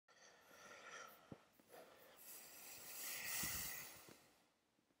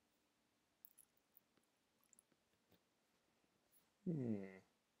Hmm.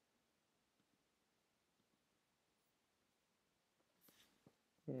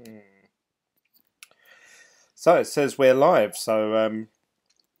 Hmm. So it says we're live. So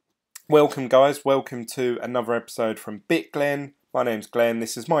welcome, guys. Welcome to another episode from Glen. My name's Glenn.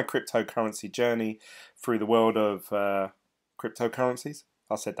 This is my cryptocurrency journey through the world of cryptocurrencies.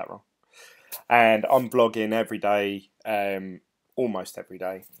 I said that wrong. And I'm vlogging every day, almost every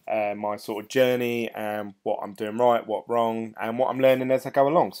day, my sort of journey and what I'm doing right, what wrong, and what I'm learning as I go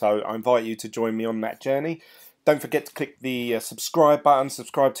along. So I invite you to join me on that journey. Don't forget to click the subscribe button,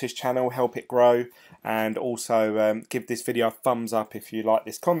 subscribe to his channel, help it grow, and also give this video a thumbs up if you like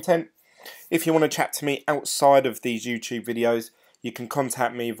this content. If you want to chat to me outside of these YouTube videos, you can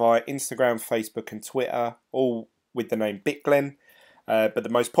contact me via Instagram, Facebook and Twitter, all with the name BitGlen. But the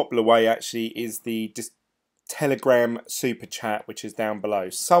most popular way actually is the Telegram super chat, which is down below.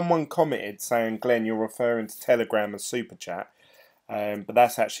 Someone commented saying, Glenn, you're referring to Telegram as super chat, but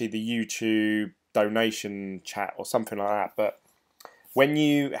that's actually the YouTube donation chat or something like that. But when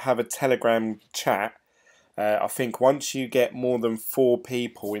you have a Telegram chat, I think once you get more than 4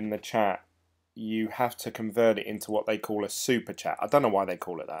 people in the chat, you have to convert it into what they call a super chat. I don't know why they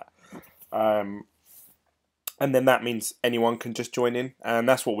call it that. And then that means anyone can just join in, and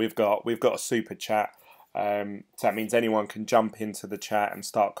that's what we've got. We've got a super chat, so that means anyone can jump into the chat and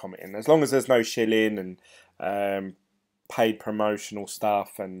start commenting, as long as there's no shilling and paid promotional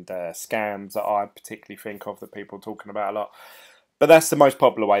stuff and scams that I particularly think of that people are talking about a lot. But that's the most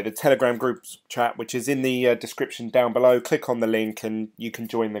popular way, the Telegram group chat, which is in the description down below. Click on the link and you can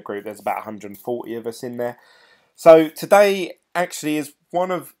join the group. There's about 140 of us in there. So today actually is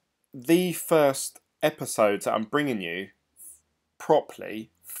one of the first episodes that I'm bringing you properly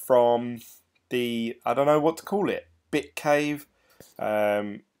from the, I don't know what to call it, Bit Cave,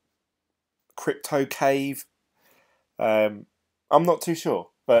 Crypto Cave. I'm not too sure,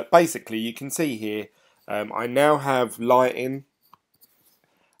 but basically you can see here I now have lighting.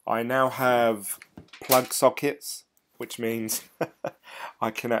 I now have plug sockets, which means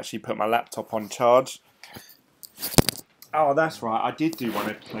I can actually put my laptop on charge. Oh, that's right. I did do want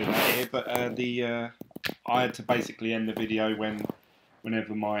to play that here, but I had to basically end the video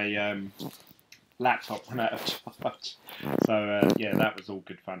whenever my laptop ran out of charge. So yeah, that was all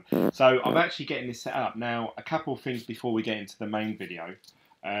good fun. So I'm actually getting this set up now. A couple of things before we get into the main video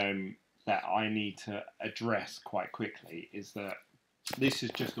that I need to address quite quickly is that this is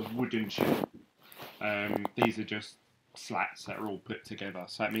just a wooden shelf. These are just slats that are all put together,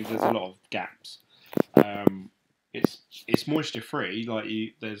 so that means there's a lot of gaps. It's moisture free, like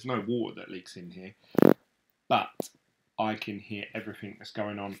there's no water that leaks in here, but I can hear everything that's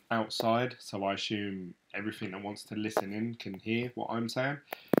going on outside, so I assume everything that wants to listen in can hear what I'm saying.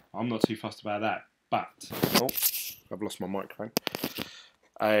 I'm not too fussed about that, but oh, I've lost my microphone.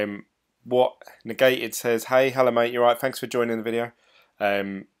 What Negated says, hey, hello mate, you're right, thanks for joining the video.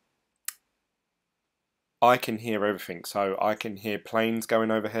 I can hear everything, so I can hear planes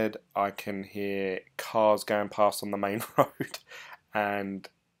going overhead, I can hear cars going past on the main road, and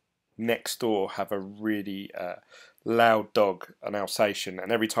next door have a really loud dog, an Alsatian,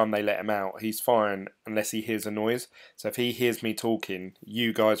 and every time they let him out, he's fine unless he hears a noise. So if he hears me talking,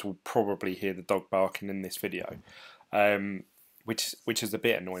 you guys will probably hear the dog barking in this video. Which is a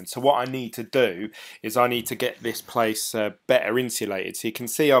bit annoying. So what I need to do is I need to get this place better insulated. So you can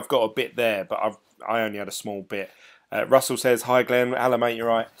see I've got a bit there, but I only had a small bit. Russell says, hi Glenn, hello mate, you're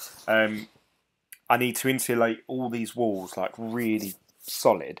right. I need to insulate all these walls like really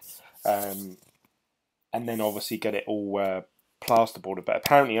solid, and then obviously get it all plasterboarded. But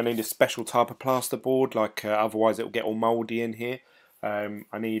apparently I need a special type of plasterboard, like otherwise it will get all mouldy in here.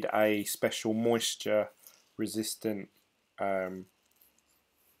 I need a special moisture resistant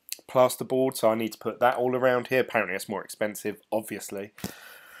plasterboard, so I need to put that all around here. Apparently it's more expensive, obviously.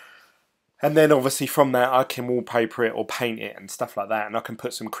 And then obviously from that I can wallpaper it or paint it and stuff like that, and I can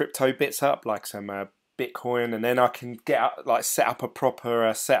put some crypto bits up, like some Bitcoin, and then I can set up a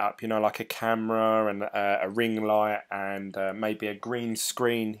proper setup, you know, like a camera and a ring light and maybe a green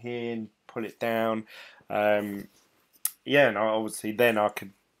screen here and pull it down. Yeah, and obviously then I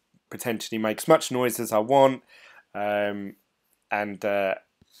could potentially make as much noise as I want. And I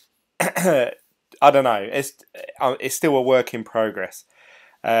don't know. It's still a work in progress.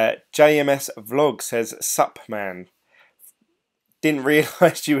 JMS Vlog says, "Sup, man. Didn't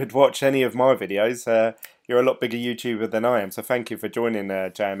realise you would watch any of my videos. You're a lot bigger YouTuber than I am, so thank you for joining,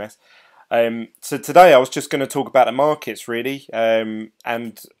 JMS. So today I was just going to talk about the markets, really,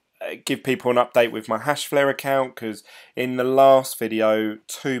 and give people an update with my Hashflare account, because in the last video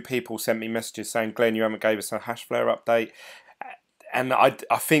 2 people sent me messages saying, Glenn, you haven't gave us a Hashflare update,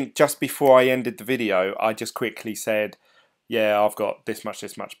 I think just before I ended the video, I just quickly said, yeah, I've got this much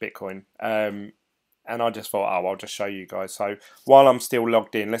Bitcoin. And I just thought, oh, I'll just show you guys. So while I'm still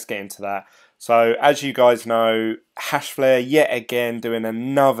logged in, let's get into that. So as you guys know, Hashflare yet again doing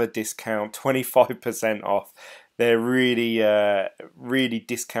another discount, 25% off. They're really, really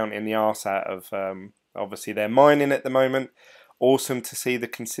discounting the arse out of, obviously they're mining at the moment. Awesome to see the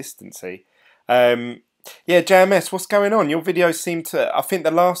consistency. Yeah, JMS, what's going on? Your videos seem to, I think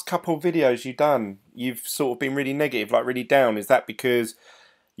the last couple of videos you've done, you've sort of been really negative, like really down. Is that because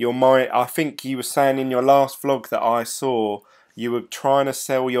I think you were saying in your last vlog that I saw, you were trying to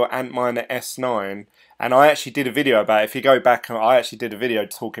sell your Antminer S9, and I actually did a video about it. If you go back, I actually did a video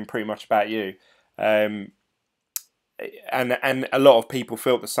talking pretty much about you. And a lot of people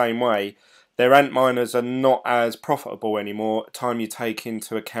felt the same way. Their Antminers are not as profitable anymore. Time you take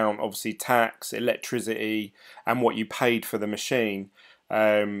into account, obviously, tax, electricity, and what you paid for the machine.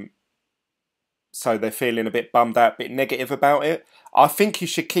 So they're feeling a bit bummed out, a bit negative about it. I think you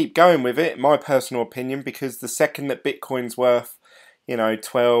should keep going with it, my personal opinion, because the second that Bitcoin's worth, you know,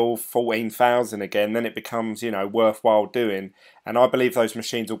 12, 14,000 again, then it becomes, you know, worthwhile doing. And I believe those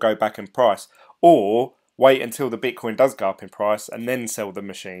machines will go back in price. Or wait until the Bitcoin does go up in price and then sell the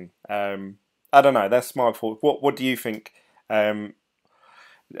machine. I don't know, that's my thought. What do you think?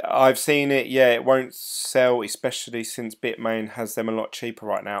 I've seen it, yeah, it won't sell, especially since Bitmain has them a lot cheaper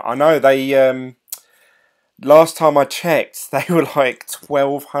right now. I know they, last time I checked, they were like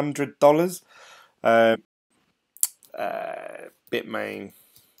 $1,200. Bitmain,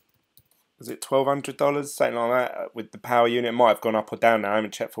 was it $1,200? Something like that with the power unit. It might have gone up or down now. I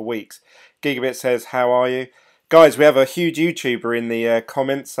haven't checked for weeks. Gigabit says, how are you? Guys, we have a huge YouTuber in the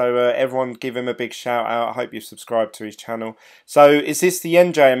comments, so everyone give him a big shout out. I hope you've subscribed to his channel. So is this the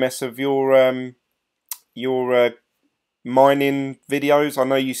NJMS of your mining videos? I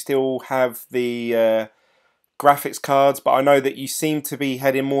know you still have the graphics cards, but I know that you seem to be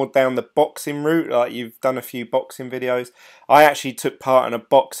heading more down the boxing route. Like you've done a few boxing videos. I actually took part in a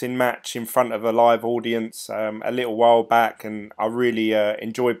boxing match in front of a live audience a little while back, and I really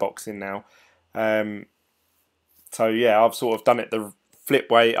enjoy boxing now. So yeah, I've sort of done it the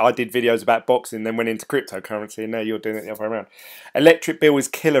flip way. I did videos about boxing, then went into cryptocurrency, and now you're doing it the other way around. Electric bill is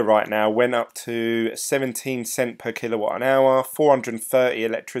killer right now. Went up to 17 cents per kilowatt an hour. 430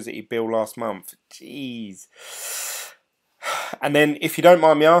 electricity bill last month. Jeez. And then, if you don't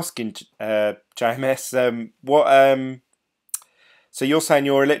mind me asking, JMS, so you're saying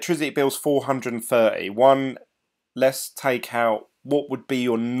your electricity bill's 430. Let's take out what would be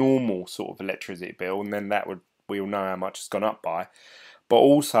your normal sort of electricity bill, and then that would, we all know how much it's gone up by. But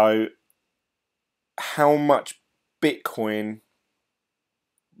also, how much Bitcoin,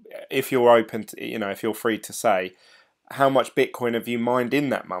 if you're open to, you know, if you're free to say, how much Bitcoin have you mined in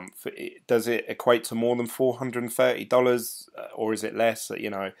that month? Does it equate to more than $430, or is it less? You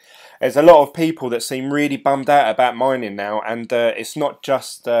know, there's a lot of people that seem really bummed out about mining now, and it's not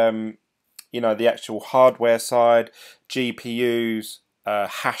just you know, the actual hardware side, GPUs,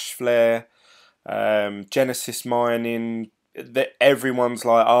 Hashflare, Genesis mining. That everyone's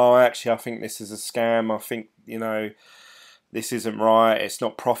like, oh, actually, I think this is a scam. I think, you know, this isn't right. It's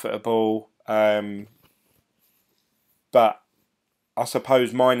not profitable. But I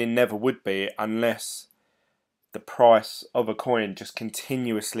suppose mining never would be unless the price of a coin just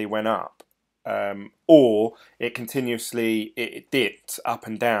continuously went up, or it dipped up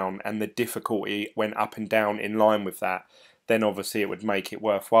and down, and the difficulty went up and down in line with that. Then obviously it would make it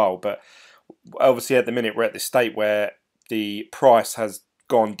worthwhile. But obviously at the minute we're at this state where the price has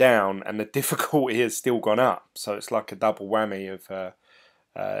gone down and the difficulty has still gone up, so it's like a double whammy of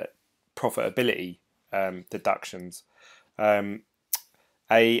profitability deductions. A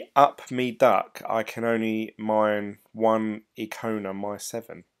up me duck, I can only mine one Icona my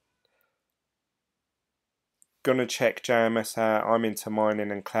 7. Gonna check JMS out. I'm into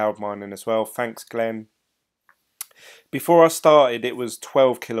mining and cloud mining as well. Thanks, Glenn. Before I started, it was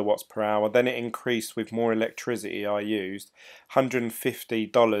 12 kilowatts per hour. Then it increased with more electricity I used.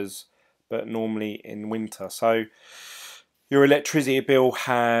 $150, but normally in winter. So your electricity bill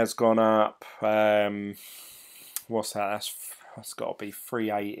has gone up. What's that? That's got to be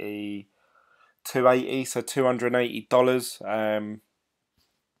 $380, $280, so $280,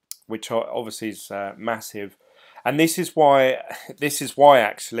 which obviously is massive. And this is why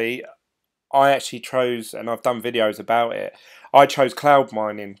actually I actually chose, and I've done videos about it, I chose cloud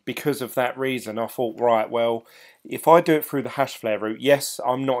mining because of that reason. I thought, right, well, if I do it through the Hashflare route, yes,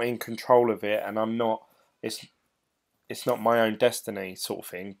 I'm not in control of it, and it's not my own destiny sort of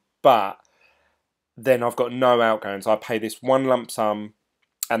thing, but then I've got no outgoings. I pay this one lump sum,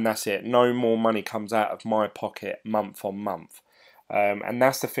 and that's it. No more money comes out of my pocket month on month. And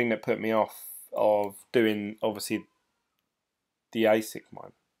that's the thing that put me off of doing, obviously, the ASIC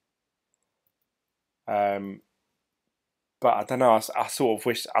mine. But I don't know. I sort of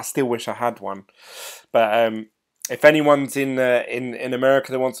wish. I still wish I had one. But if anyone's in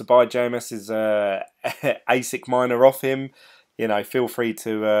America that wants to buy JMS's ASIC miner off him, feel free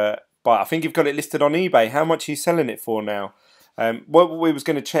to buy. I think you've got it listed on eBay. How much are you selling it for now? What we was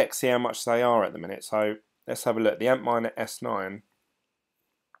going to check, see how much they are at the minute. So let's have a look. The Antminer S9.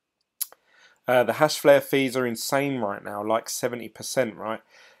 The hash flare fees are insane right now, like 70%, right?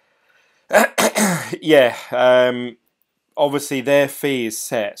 Yeah. Obviously, their fee is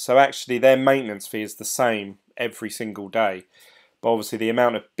set, so actually their maintenance fee is the same every single day. But obviously, the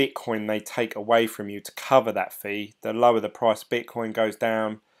amount of Bitcoin they take away from you to cover that fee, the lower the price of Bitcoin goes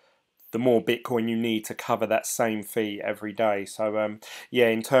down, the more Bitcoin you need to cover that same fee every day. So, yeah,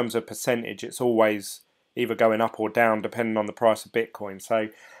 in terms of percentage, it's always either going up or down depending on the price of Bitcoin. So,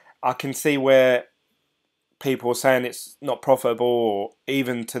 I can see where people are saying it's not profitable, or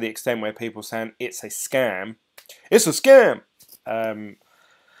even to the extent where people are saying it's a scam. It's a scam. I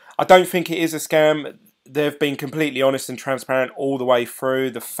don't think it is a scam. They've been completely honest and transparent all the way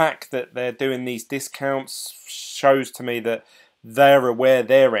through. The fact that they're doing these discounts shows to me that they're aware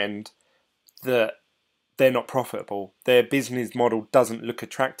their end that they're not profitable. Their business model doesn't look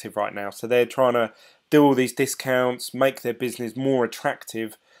attractive right now. So they're trying to do all these discounts, make their business more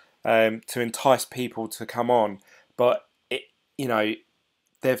attractive to entice people to come on. But,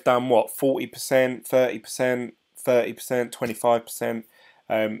 they've done what, 40%, 30%, 30%, 25%.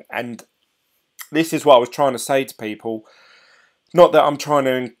 And this is what I was trying to say to people. Not that I'm trying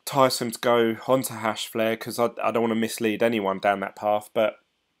to entice them to go onto Hashflare, because I don't want to mislead anyone down that path. But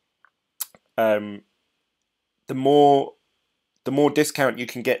the more discount you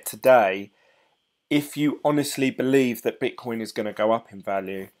can get today, if you honestly believe that Bitcoin is going to go up in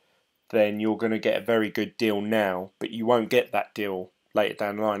value, then you're going to get a very good deal now. But you won't get that deal later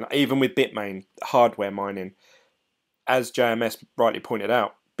down the line. Even with Bitmain hardware mining, as JMS rightly pointed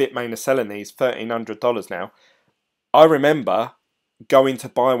out, Bitmain are selling these $1,300 now. I remember going to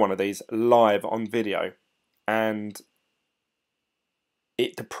buy one of these live on video, and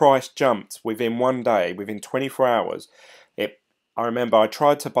the price jumped within one day, within 24 hours. I remember I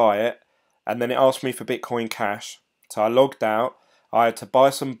tried to buy it, and then it asked me for Bitcoin Cash. So I logged out. I had to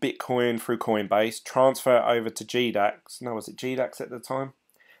buy some Bitcoin through Coinbase, transfer it over to GDAX. No, was it GDAX at the time?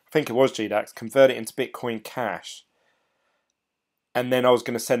 I think it was GDAX. Convert it into Bitcoin Cash. And then I was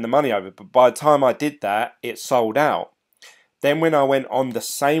going to send the money over. But by the time I did that, it sold out. Then when I went on the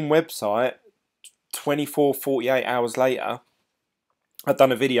same website, 24, 48 hours later, I'd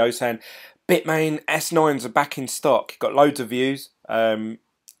done a video saying, Bitmain S9s are back in stock. Got loads of views. And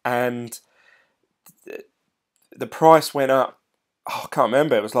the price went up. I can't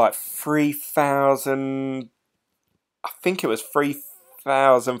remember. It was like 3,000. I think it was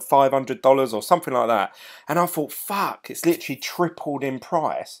 $3,500 or something like that. And I thought, fuck, it's literally tripled in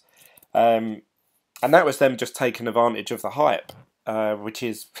price. And that was them just taking advantage of the hype, which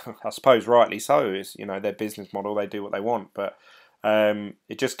is, I suppose, rightly so. It's, their business model. They do what they want. But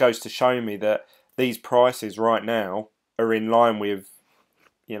it just goes to show me that these prices right now are in line with,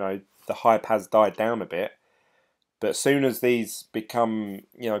 the hype has died down a bit. But as soon as these become,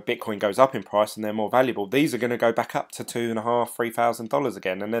 Bitcoin goes up in price and they're more valuable, these are going to go back up to $2,500, $3,000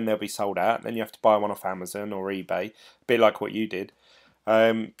 again, and then they'll be sold out. And then you have to buy one off Amazon or eBay, a bit like what you did.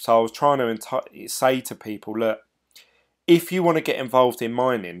 So I was trying to say to people, look, if you want to get involved in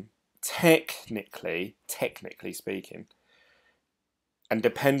mining, technically speaking, and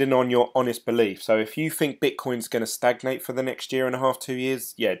depending on your honest belief. So if you think Bitcoin's going to stagnate for the next year and a half, 2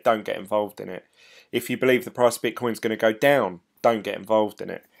 years, yeah, don't get involved in it. If you believe the price of Bitcoin is going to go down, don't get involved in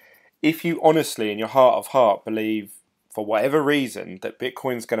it. If you honestly, in your heart of heart, believe, for whatever reason, that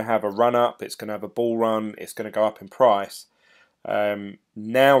Bitcoin's going to have a run up, it's going to have a bull run, it's going to go up in price,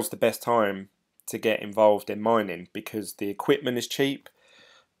 now's the best time to get involved in mining, because the equipment is cheap,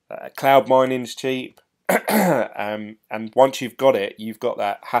 cloud mining is cheap, and once you've got it, you've got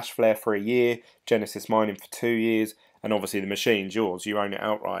that Hashflare for a year, Genesis mining for 2 years, and obviously the machine's yours, you own it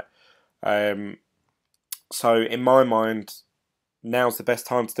outright. So in my mind, now's the best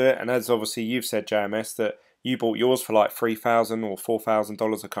time to do it. And as obviously you've said, JMS, that you bought yours for like $3,000 or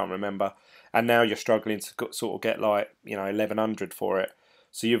 $4,000, I can't remember, and now you're struggling to sort of get like $1,100 for it.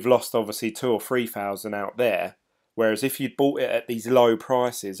 So you've lost obviously $2,000 or $3,000 out there. Whereas if you'd bought it at these low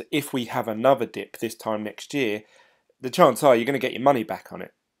prices, if we have another dip this time next year, the chances are you're going to get your money back on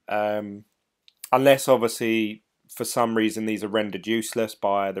it. unless obviously for some reason these are rendered useless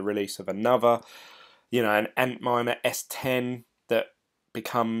by the release of another, you know, an Antminer S10 that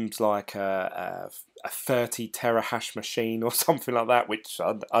becomes like a 30 terahash machine or something like that, which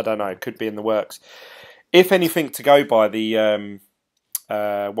I don't know, could be in the works. If anything to go by, the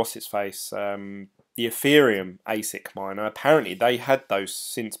what's its face, the Ethereum ASIC miner, apparently they had those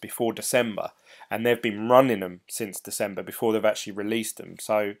since before December, and they've been running them since December before they've actually released them.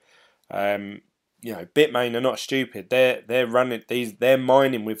 So you know, Bitmain are not stupid. They're running these, they're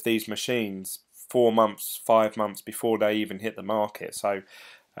mining with these machines 4 months, 5 months before they even hit the market. So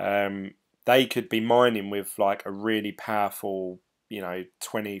they could be mining with like a really powerful, you know,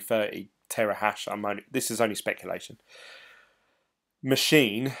 20, 30 terahash. This is only speculation.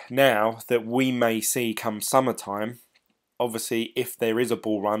 Machine now that we may see come summertime. Obviously, if there is a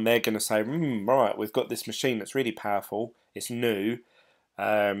bull run, they're going to say, right, we've got this machine that's really powerful. It's new.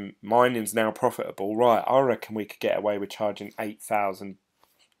 Mining's now profitable. Right, I reckon we could get away with charging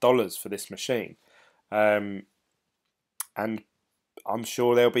 $8,000 for this machine. And I'm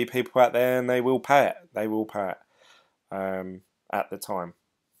sure there'll be people out there and they will pay it. They will pay it at the time.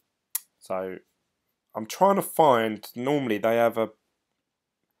 So I'm trying to find, normally they have a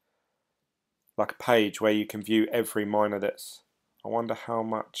page where you can view every miner that's, I wonder how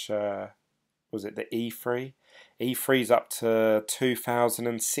much, was it the E3? E3's up to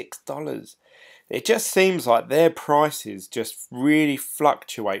 $2,006. It just seems like their prices just really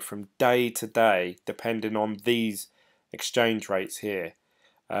fluctuate from day to day depending on these exchange rates here.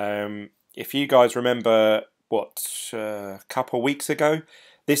 If you guys remember, a couple of weeks ago,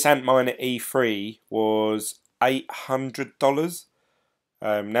 this Antminer E3 was $800.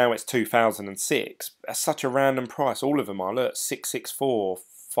 Now it's 2006. That's such a random price. All of them are. Look, 664,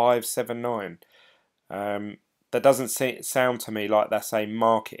 579. That doesn't sound to me like that's a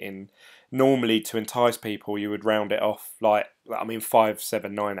marketing. Normally, to entice people, you would round it off. Like, I mean,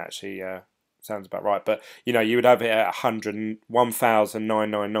 579 actually sounds about right. But you know, you would have it at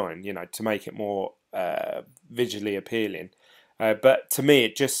 1,999. You know, to make it more visually appealing. But to me,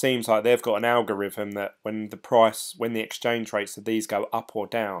 it just seems like they've got an algorithm that when the exchange rates of these go up or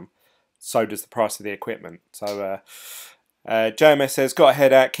down, so does the price of the equipment. So JMS says, got a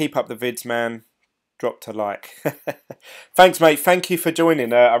head out, keep up the vids, man. Dropped a like. Thanks, mate. Thank you for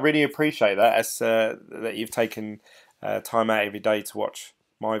joining. I really appreciate that. That you've taken time out every day to watch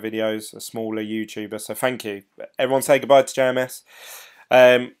my videos, a smaller YouTuber. So thank you. Everyone say goodbye to JMS.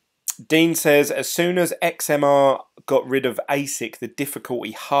 Dean says, as soon as XMR got rid of ASIC, the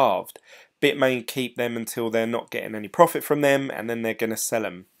difficulty halved. Bitmain keep them until they're not getting any profit from them, and then they're going to sell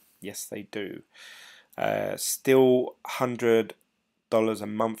them. Yes, they do. Still $100 a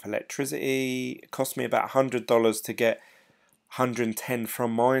month electricity. It cost me about $100 to get 110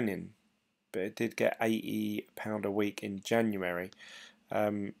 from mining, but it did get £80 a week in January.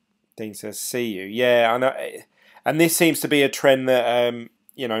 Dean says, see you. Yeah, I know. And this seems to be a trend that...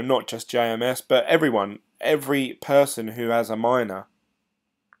 you know, not just JMS, but every person who has a miner,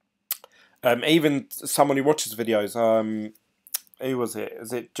 even someone who watches videos, who was it?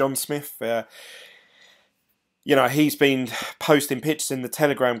 Is it John Smith? You know, he's been posting pictures in the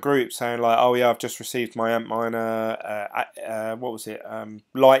Telegram group saying like, oh yeah, I've just received my Antminer, what was it,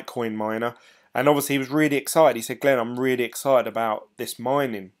 Litecoin miner. And obviously he was really excited. He said, Glenn, I'm really excited about this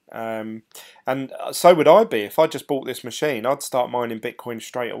mining. And so would I be. If I just bought this machine, I'd start mining Bitcoin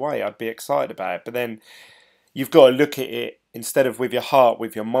straight away. I'd be excited about it. But then you've got to look at it instead of with your heart,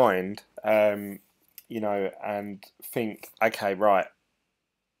 with your mind, you know, and think, okay, right,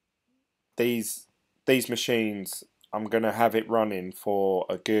 these machines, I'm going to have it running for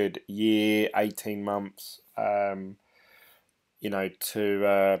a good year, 18 months, you know,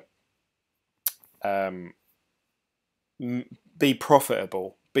 to be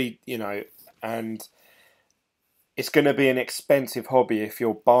profitable, you know, and it's going to be an expensive hobby if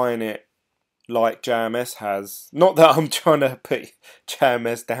you're buying it like JMS has. Not that I'm trying to put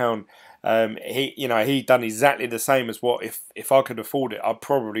JMS down. He done exactly the same as what if I could afford it, I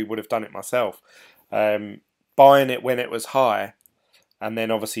probably would have done it myself. Buying it when it was high, and then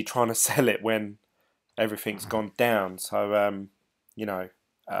obviously trying to sell it when everything's gone down. So you know,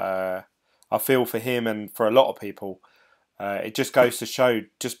 I feel for him and for a lot of people. It just goes to show,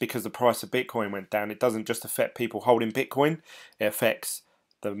 just because the price of Bitcoin went down, it doesn't just affect people holding Bitcoin. It affects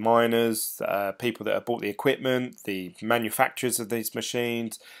the miners, people that have bought the equipment, the manufacturers of these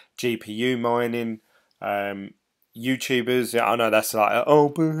machines, GPU mining, YouTubers. Yeah, I know that's like, oh,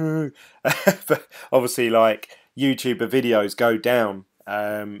 boo. But obviously, like, YouTuber videos go down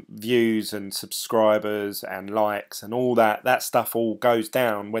views and subscribers and likes and all that stuff all goes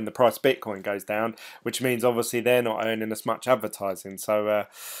down when the price of Bitcoin goes down, which means obviously they're not earning as much advertising. So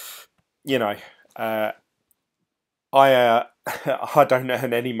you know, I I don't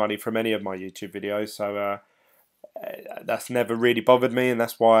earn any money from any of my YouTube videos, so that's never really bothered me, and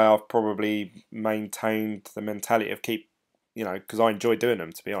that's why I've probably maintained the mentality of keep, because I enjoy doing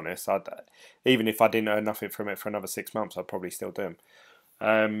them, to be honest. Even if I didn't earn nothing from it for another 6 months, I'd probably still do them.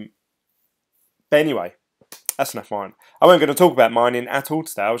 But anyway, that's enough mine. I wasn't going to talk about mining at all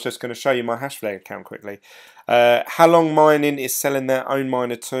today. I was just going to show you my Hashflare account quickly. How long mining is selling their own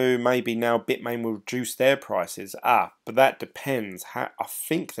miner too. Maybe now Bitmain will reduce their prices. But that depends. I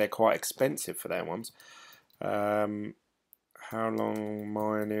think they're quite expensive for their ones. How long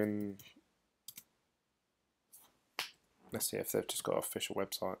mining? Let's see if they've just got an official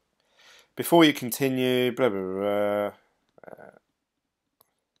website. Before you continue, blah blah blah.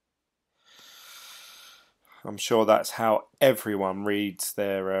 I'm sure that's how everyone reads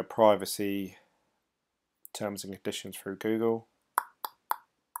their privacy terms and conditions through Google.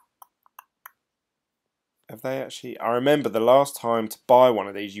 Have they actually? I remember the last time to buy one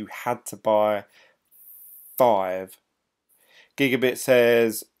of these, you had to buy 5. Gigabit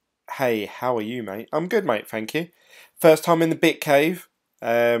says, "Hey, how are you, mate? I'm good, mate. Thank you. First time in the Bit Cave.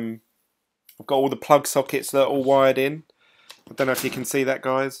 I've got all the plug sockets that are all wired in. I don't know if you can see that,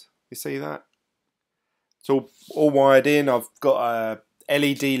 guys. You see that? It's all wired in. I've got a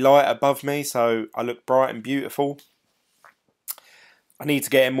LED light above me, so I look bright and beautiful. I need to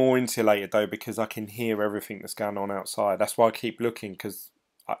get it more insulated though, because I can hear everything that's going on outside. That's why I keep looking, because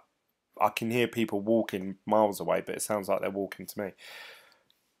I can hear people walking miles away, but it sounds like they're walking to me.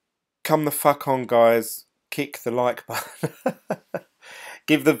 Come the fuck on, guys. Kick the like button.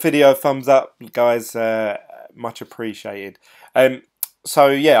 Give the video a thumbs up, guys. Much appreciated. So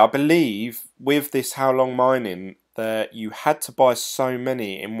yeah, I believe with this how long mining that you had to buy so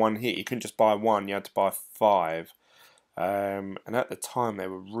many in one hit. You couldn't just buy one, you had to buy 5. And at the time they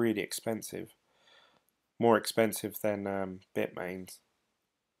were really expensive. More expensive than Bitmains.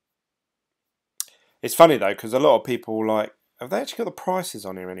 It's funny though, because a lot of people have they actually got the prices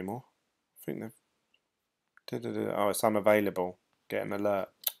on here anymore? I think they've... Oh, it's unavailable. Get an alert.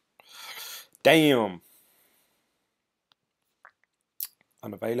 Damn.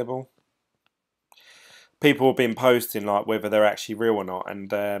 Unavailable. People have been posting whether they're actually real or not, and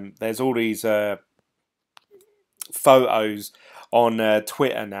there's all these photos on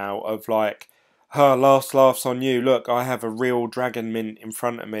Twitter now of last laughs on you. Look, I have a real Dragon Mint in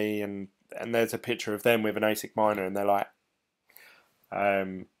front of me, and there's a picture of them with an ASIC miner, and they're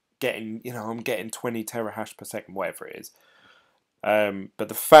getting, I'm getting 20 terahash per second, whatever it is. But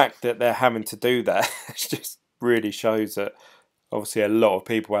the fact that they're having to do that just really shows that obviously a lot of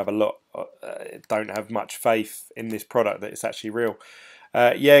people don't have much faith in this product that it's actually real.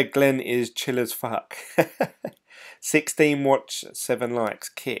 Yeah, Glenn is chill as fuck. 16 watch, 7 likes.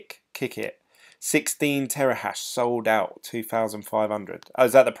 Kick it. 16 terahash sold out, 2,500. Oh,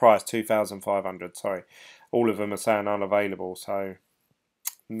 is that the price? 2,500. Sorry, all of them are saying unavailable, so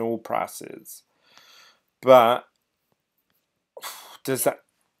no prices. But does that?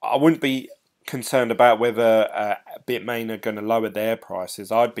 I wouldn't be concerned about whether Bitmain are going to lower their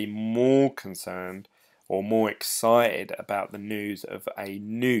prices. I'd be more concerned or more excited about the news of a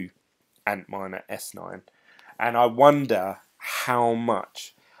new Antminer S9, and I wonder how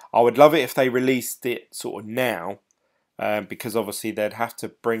much. I would love it if they released it sort of now, because obviously they'd have to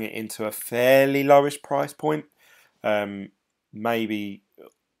bring it into a fairly lowish price point, maybe,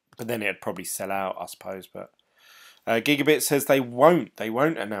 but then it'd probably sell out, I suppose. But Gigabit says they won't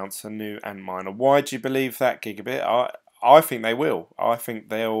announce a new Antminer. Why do you believe that, Gigabit? I think they will. I think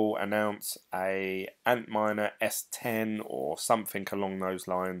they'll announce a Antminer S10 or something along those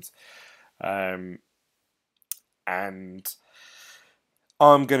lines. And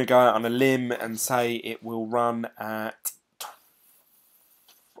I'm going to go out on a limb and say it will run at,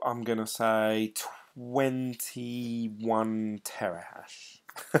 I'm going to say 21 terahash.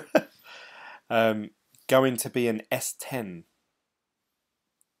 Going to be an S10.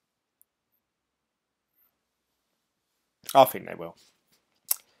 I think they will.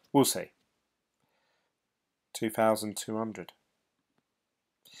 We'll see. 2,200.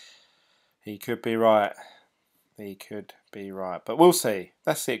 He could be right. He could be right. But we'll see.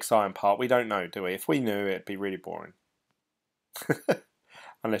 That's the exciting part. We don't know, do we? If we knew, it'd be really boring.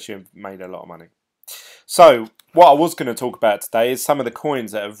 Unless you made a lot of money. So, what I was going to talk about today is some of the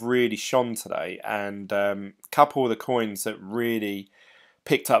coins that have really shone today. And a couple of the coins that really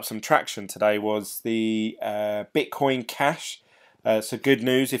picked up some traction today was the Bitcoin Cash. So good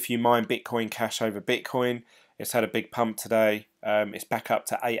news if you mine Bitcoin Cash over Bitcoin. It's had a big pump today. It's back up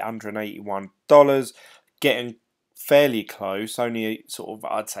to $881, getting fairly close, only sort of,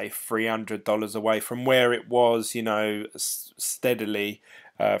 I'd say, $300 away from where it was, you know, steadily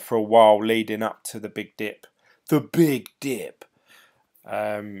for a while leading up to the big dip. The big dip.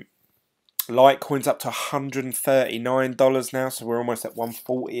 Litecoin's up to $139 now, so we're almost at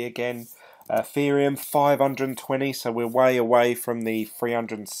 140 again. Ethereum 520, so we're way away from the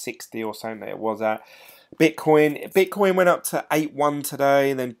 360 or something that it was at. Bitcoin went up to 8.1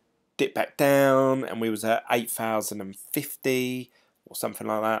 today, then dipped back down, and we was at 8,050 or something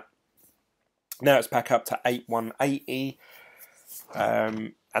like that. Now it's back up to 8,180,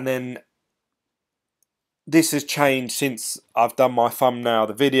 and then this has changed since I've done my thumbnail,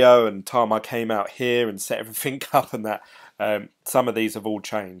 the video, and time I came out here and set everything up and that. Some of these have all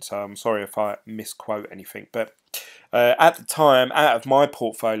changed, so I'm sorry if I misquote anything. But at the time, out of my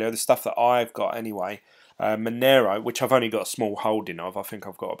portfolio, the stuff that I've got anyway, Monero, which I've only got a small holding of, I think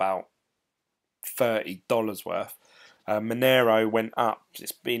I've got about $30 worth. Monero went up,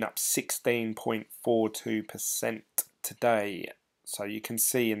 it's been up 16.42% today. So you can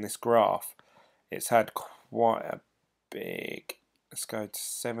see in this graph, it's had quite a big, let's go to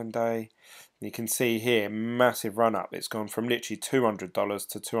 7-day. You can see here, massive run up. It's gone from literally $200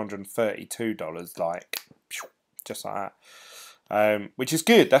 to $232, like, just like that. Which is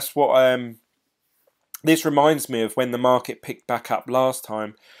good. That's what, this reminds me of when the market picked back up last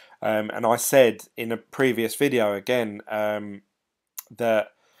time. And I said in a previous video again,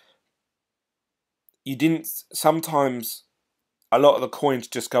 that you didn't, sometimes a lot of the coins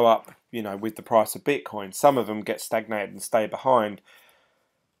just go up, you know, with the price of Bitcoin. Some of them get stagnated and stay behind.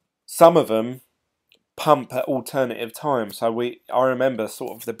 Some of them pump at alternative times. So I remember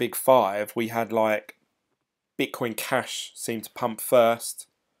sort of the big five. We had like Bitcoin Cash seemed to pump first.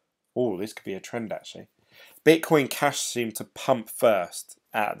 Oh, this could be a trend actually. Bitcoin Cash seemed to pump first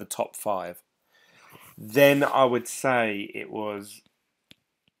out of the top five. Then I would say it was,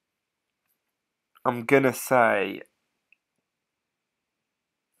 I'm gonna say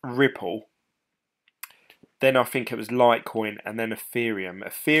Ripple. Then I think it was Litecoin, and then Ethereum.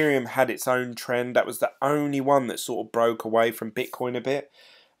 Ethereum had its own trend. That was the only one that sort of broke away from Bitcoin a bit.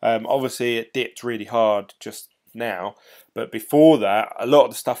 Obviously, it dipped really hard just now. But before that, a lot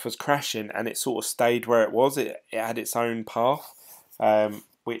of the stuff was crashing, and it sort of stayed where it was. It had its own path,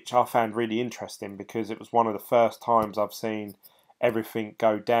 which I found really interesting because it was one of the first times I've seen everything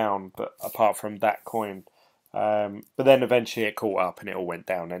go down, but apart from that coin. But then eventually it caught up, and it all went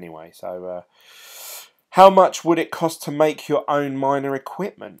down anyway. So... how much would it cost to make your own miner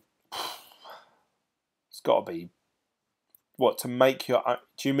equipment? It's got to be, what, to make your own,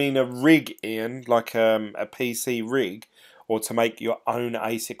 do you mean a rig, Ian, like a PC rig, or to make your own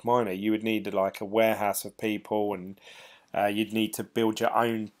ASIC miner? You would need like a warehouse of people, and you'd need to build your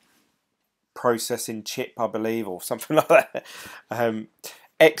own processing chip, I believe, or something like that.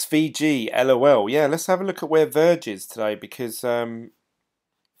 XVG, LOL. Yeah, let's have a look at where Verge is today, because...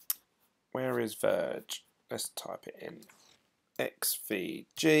 where is Verge? Let's type it in.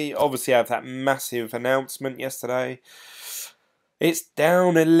 XVG. Obviously, I have that massive announcement yesterday. It's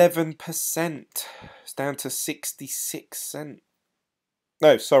down 11%. It's down to 66 cents.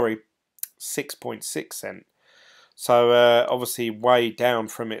 No, sorry, 6.6 cents. So, obviously, way down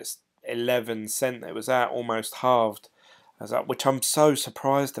from its 11 cent that it was at, almost halved. Which I'm so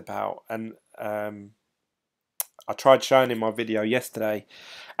surprised about. And I tried showing in my video yesterday,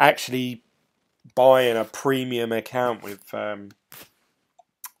 actually buying a premium account with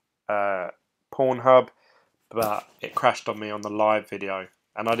Pornhub, but it crashed on me on the live video,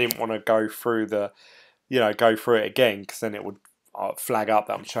 and I didn't want to go through the, go through it again, because then it would flag up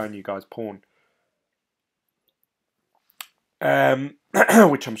that I'm showing you guys porn.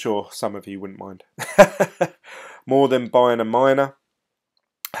 Which I'm sure some of you wouldn't mind. More than buying a miner.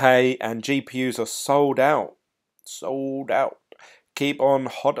 Hey, and GPUs are sold out. Sold out. Keep on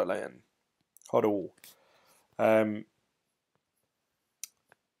hodling. Hodl.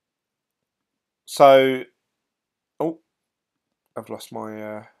 So, oh, I've lost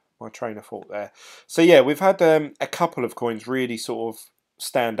my my train of thought there. So yeah, we've had a couple of coins really sort of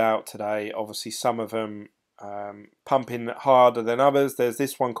stand out today. Obviously, some of them pumping harder than others. There's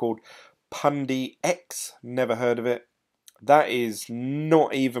this one called Pundi X. Never heard of it. That is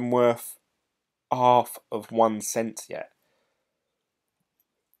not even worth half of 1 cent yet.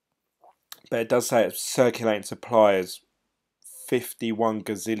 But it does say it's circulating supply is 51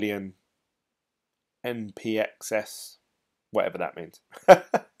 gazillion NPXS, whatever that means.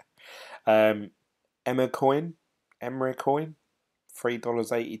 Emma coin.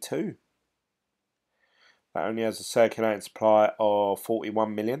 $3.82. That only has a circulating supply of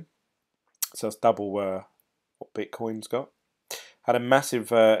 41 million. So that's double what Bitcoin's got. Had a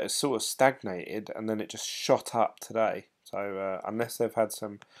massive, it sort of stagnated and then it just shot up today. So unless they've had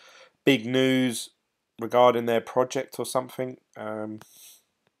some big news regarding their project or something, they've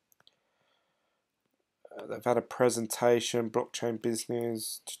had a presentation, blockchain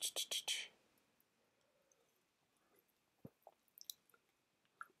business.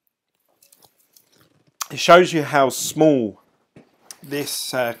 It shows you how small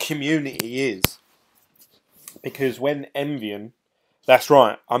this community is. Because when Envian, that's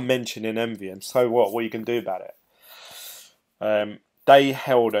right, I'm mentioning Envian. So what? What are you going to do about it?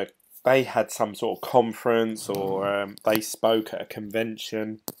 They had some sort of conference, or they spoke at a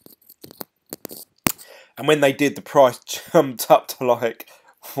convention, and when they did, the price jumped up to like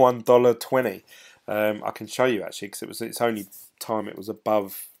 $1.20. I can show you actually because it's only time it was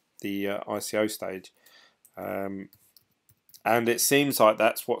above the ICO stage. And it seems like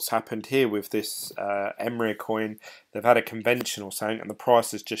that's what's happened here with this Emre coin. They've had a convention or something, and the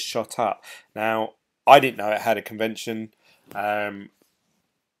price has just shot up. Now, I didn't know it had a convention. I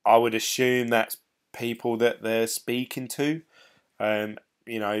would assume that's people that they're speaking to,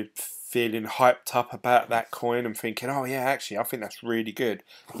 you know, feeling hyped up about that coin and thinking, oh yeah, actually, I think that's really good.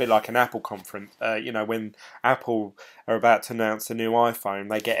 A bit like an Apple conference. You know, when Apple are about to announce the new iPhone,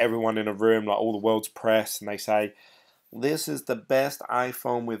 they get everyone in a room, like all the world's press, and they say, this is the best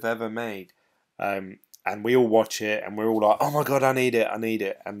iPhone we've ever made. And we all watch it and we're all like, oh my God, I need it, I need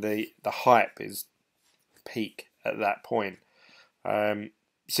it. And the hype is peak at that point.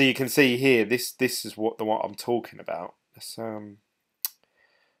 So you can see here, this is what I'm talking about. This,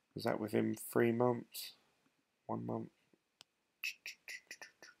 was that within 3 months? 1 month?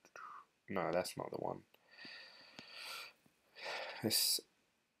 No, that's not the one. This,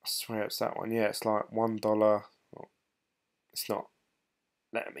 I swear it's that one. Yeah, it's like $1. It's not.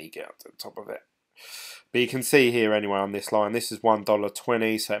 Let me get up to the top of it. But you can see here anyway on this line, this is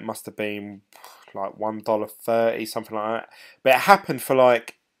 $1.20, so it must have been like $1.30, something like that. But it happened for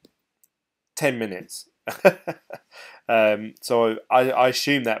like 10 minutes. So I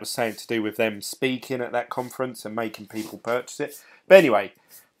assume that was something to do with them speaking at that conference and making people purchase it. But anyway,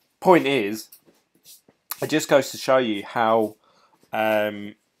 point is, it just goes to show you how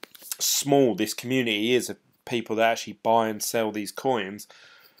small this community is of people that actually buy and sell these coins.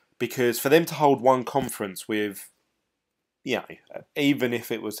 Because for them to hold one conference with, you know, even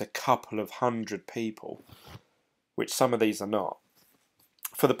if it was a couple of hundred people, which some of these are not,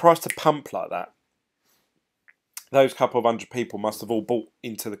 for the price to pump like that, those couple of hundred people must have all bought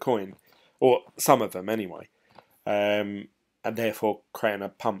into the coin, or some of them anyway, and therefore creating a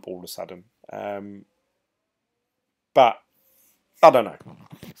pump all of a sudden. But I don't know.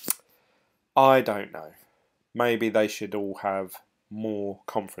 I don't know. Maybe they should all have more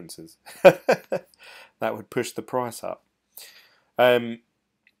conferences. That would push the price up.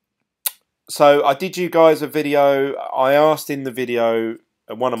 So I did you guys a video. I asked in the video,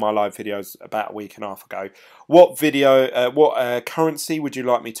 one of my live videos about a week and a half ago, what currency would you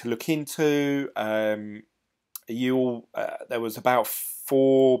like me to look into? There was about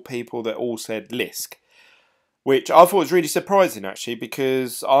 4 people that all said Lisk, which I thought was really surprising actually,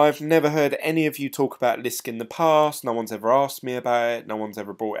 because I've never heard any of you talk about Lisk in the past. No one's ever asked me about it. No one's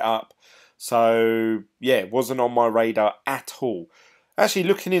ever brought it up. So yeah, it wasn't on my radar at all. Actually,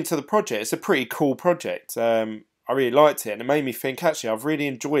 looking into the project, it's a pretty cool project. I really liked it, and it made me think, actually, I've really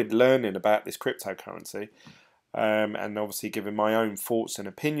enjoyed learning about this cryptocurrency, and obviously giving my own thoughts and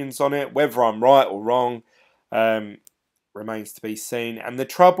opinions on it. Whether I'm right or wrong remains to be seen. And the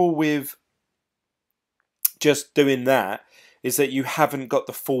trouble with just doing that is that you haven't got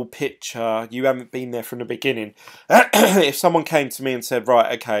the full picture. You haven't been there from the beginning. If someone came to me and said,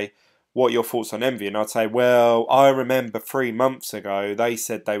 right, okay, what are your thoughts on Envy? And I'd say, well, I remember 3 months ago they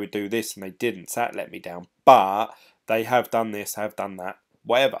said they would do this and they didn't, so that let me down. But they have done this, have done that,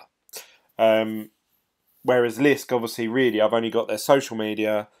 whatever. Whereas Lisk, obviously, really, I've only got their social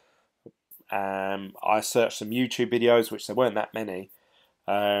media. I searched some YouTube videos, which there weren't that many.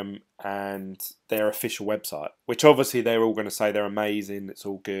 And their official website, which obviously they're all going to say they're amazing, it's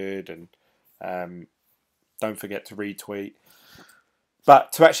all good, and don't forget to retweet.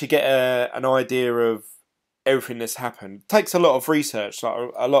 But to actually get an idea of everything that's happened takes a lot of research,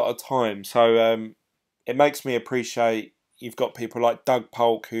 like a lot of time. So it makes me appreciate you've got people like Doug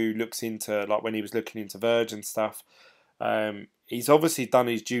Polk, who looks into, like when he was looking into Verge and stuff. He's obviously done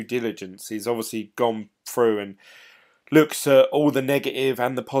his due diligence. He's obviously gone through and looks at all the negative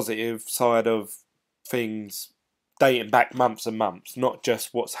and the positive side of things dating back months and months, not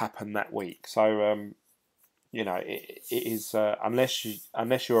just what's happened that week. So you know, it is unless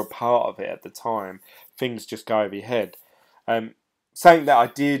you're a part of it at the time, things just go over your head. Something that I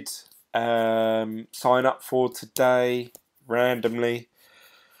did sign up for today randomly.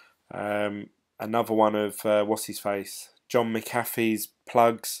 Another one of what's his face, John McAfee's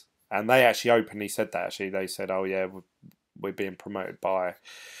plugs, and they actually openly said that. Actually, they said, "Oh yeah, we're being promoted by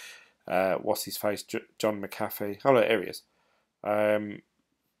what's his face, John McAfee." Oh look, here he is.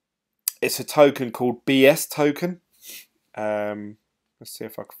 It's a token called BS token. Let's see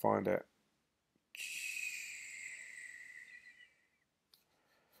if I can find it.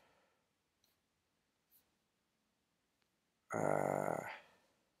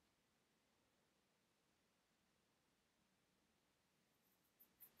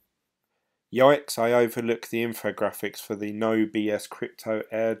 Yikes, I overlooked the infographics for the No BS crypto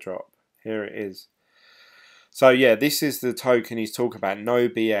airdrop. Here it is. So yeah, this is the token he's talking about, No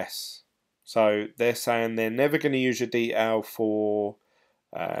BS. So they're saying they're never going to use your detail for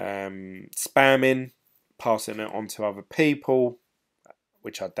spamming, passing it on to other people,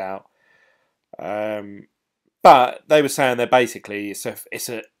 which I doubt. But they were saying that basically it's a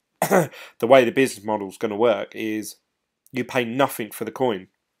the way the business model is going to work is you pay nothing for the coin,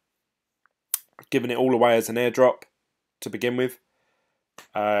 giving it all away as an airdrop to begin with,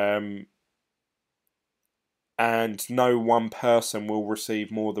 and no one person will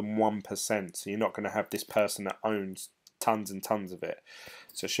receive more than 1%. So you're not going to have this person that owns tons and tons of it.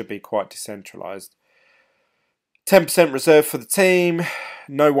 So it should be quite decentralized. 10% reserved for the team.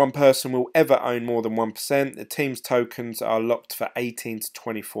 No one person will ever own more than 1%. The team's tokens are locked for 18 to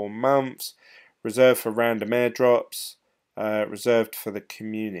 24 months. Reserved for random airdrops. Reserved for the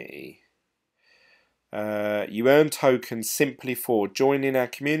community. You earn tokens simply for joining our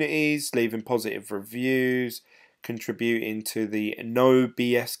communities, leaving positive reviews, contributing to the No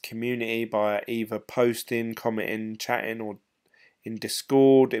BS community by either posting, commenting, chatting, or in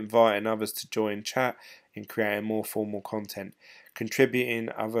Discord, inviting others to join chat, and creating more formal content, contributing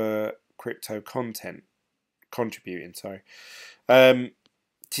other crypto content, So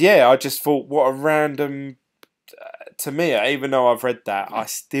yeah, I just thought, what a random. To me, even though I've read that, I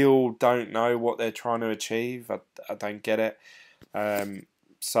still don't know what they're trying to achieve. I don't get it.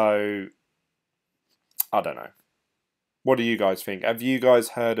 So I don't know. What do you guys think? Have you guys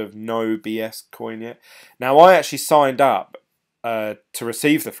heard of No BS coin yet? Now, I actually signed up to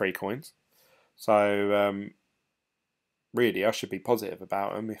receive the free coins. So really, I should be positive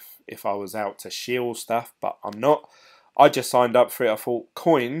about them if I was out to shield stuff, but I'm not. I just signed up for it. I thought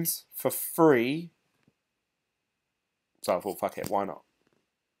coins for free. So I thought, fuck it, why not?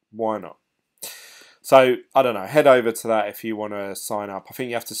 Why not? So, I don't know, head over to that if you want to sign up. I think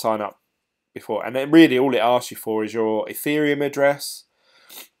you have to sign up before. And then really all it asks you for is your Ethereum address.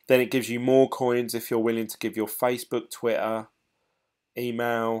 Then it gives you more coins if you're willing to give your Facebook, Twitter,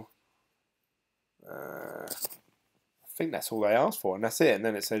 email. I think that's all they ask for, and that's it. And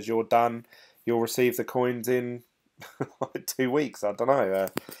then it says you're done. You'll receive the coins in like 2 weeks. I don't know.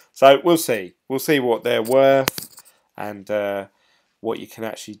 So we'll see. We'll see what they're worth and what you can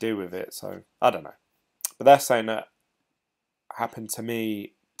actually do with it. So I don't know. But that's something that happened to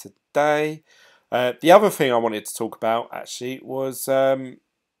me today. The other thing I wanted to talk about actually was Ian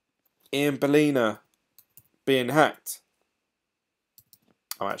Bellina being hacked.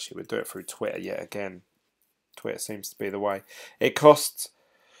 Oh, actually, we'll do it through Twitter yet again. Twitter seems to be the way. It costs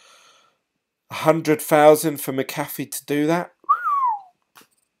 100,000 for McAfee to do that.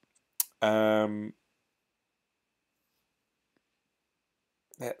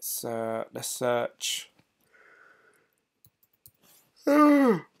 Let's search.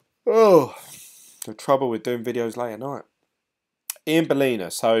 Oh, the trouble with doing videos late at night. Ian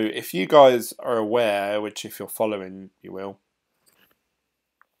Bellina. So if you guys are aware, which if you're following, you will.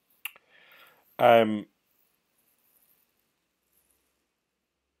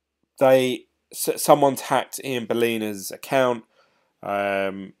 Someone's hacked Ian Bellina's account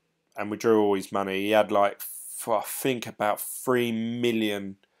and withdrew all his money. He had like, I think, about $3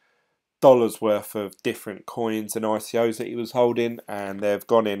 million worth of different coins and ICOs that he was holding, and they've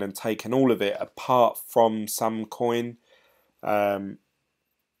gone in and taken all of it apart from some coin,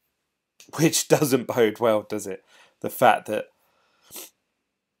 which doesn't bode well, does it? The fact that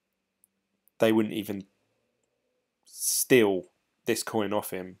they wouldn't even steal this coin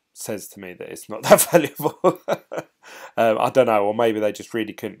off him says to me that it's not that valuable. I don't know, or maybe they just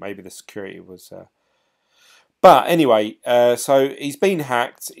really couldn't. Maybe the security was... But anyway, so he's been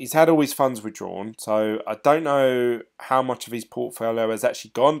hacked. He's had all his funds withdrawn. So I don't know how much of his portfolio has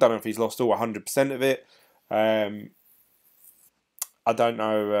actually gone. Don't know if he's lost all 100% of it. I don't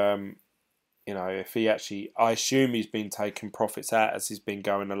know, you know, if he actually, I assume he's been taking profits out as he's been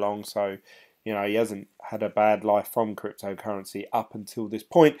going along. So, you know, he hasn't had a bad life from cryptocurrency up until this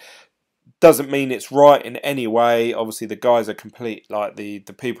point. Doesn't mean it's right in any way. Obviously, the guys are complete, like the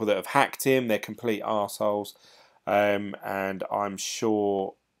people that have hacked him, they're complete arseholes. And I'm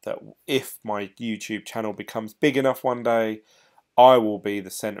sure that if my YouTube channel becomes big enough one day, I will be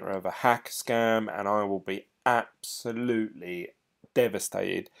the centre of a hack scam, and I will be absolutely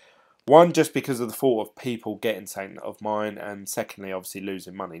devastated. One, just because of the thought of people getting something of mine, and secondly, obviously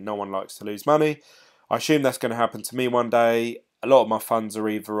losing money. No one likes to lose money. I assume that's going to happen to me one day. A lot of my funds are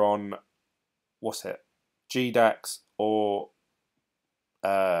either on, what's it, GDAX or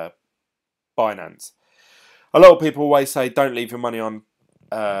Binance. A lot of people always say don't leave your money on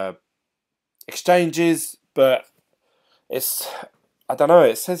exchanges, but it's, I don't know,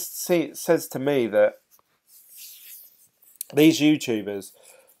 it says to me that these YouTubers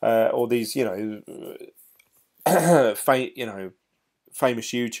or these, you know,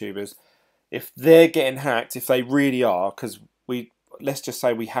 famous YouTubers, if they're getting hacked, if they really are, because let's just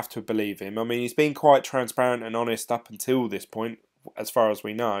say we have to believe him. I mean, he's been quite transparent and honest up until this point, as far as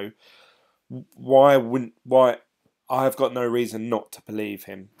we know. Why? I've got no reason not to believe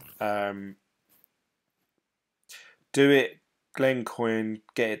him. Do it, Glencoin,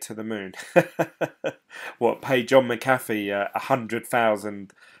 get it to the moon. What, pay John McAfee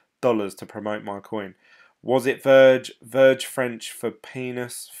 $100,000 to promote my coin? Was it Verge? Verge French for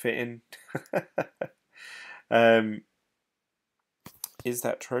penis fitting? Is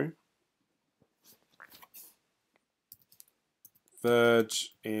that true?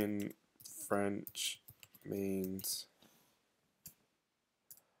 Verge in French means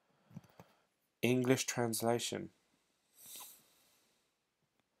English translation.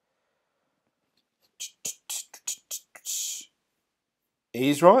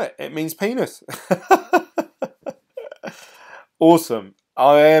 He's right. It means penis. Awesome.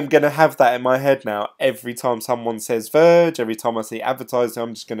 I am going to have that in my head now. Every time someone says Verge, every time I see advertised,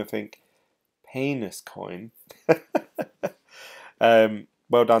 I'm just going to think, penis coin.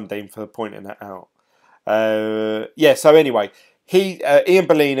 Well done, Dean, for pointing that out. Yeah, so anyway, Ian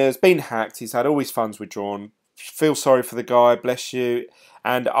Bellina's been hacked. He's had all his funds withdrawn. Feel sorry for the guy, bless you.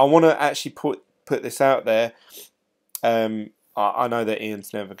 And I want to actually put this out there. I know that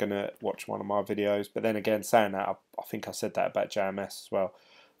Ian's never going to watch one of my videos, but then again, saying that, I think I said that about JMS as well.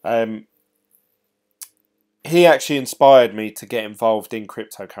 He actually inspired me to get involved in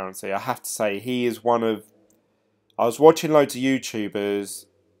cryptocurrency. I have to say, he is one of... I was watching loads of YouTubers.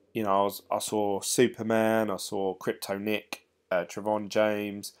 You know, I saw Superman, I saw Crypto Nick, Trevon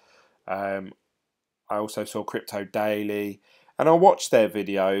James. I also saw Crypto Daily, and I watched their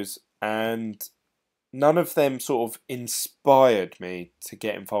videos, and none of them sort of inspired me to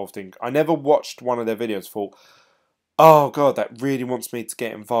get involved in... I never watched one of their videos and thought, oh God, that really wants me to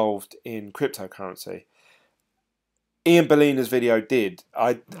get involved in cryptocurrency. Ian Bellina's video did.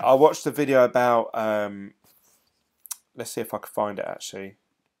 I watched a video about... let's see if I can find it actually.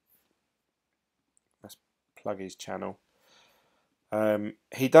 Let's plug his channel.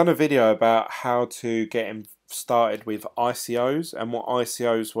 He done a video about how to get him started with ICOs and what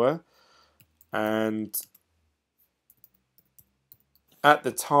ICOs were. And at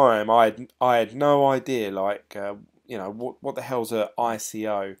the time, I had no idea, like, you know, what the hell's a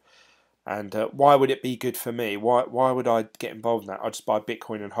ICO, and why would it be good for me? Why would I get involved in that? I just buy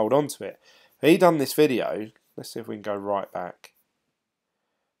Bitcoin and hold on to it. He done this video. Let's see if we can go right back.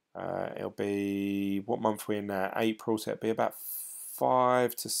 It'll be, what month are we in now? April, so it'll be about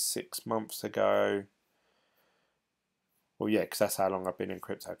 5 to 6 months ago. Well, yeah, because that's how long I've been in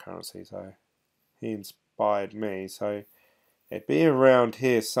cryptocurrency. So he inspired me. So it'd be around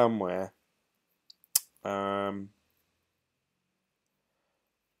here somewhere. I'm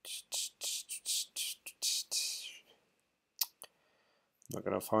not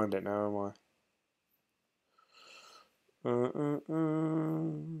going to find it now, am I?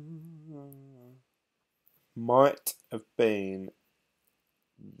 Might have been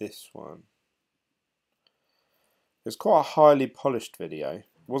this one. It's quite a highly polished video. It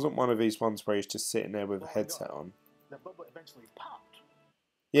wasn't one of these ones where he's just sitting there with a headset on. The bubble eventually popped.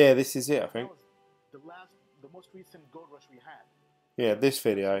 Yeah, this is it, I think. The most recent gold rush we had. Yeah, this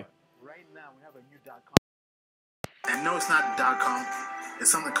video. Right now we have a new .com. And no, it's not .com.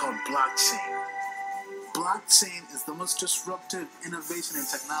 It's something called blockchain. Blockchain is the most disruptive innovation in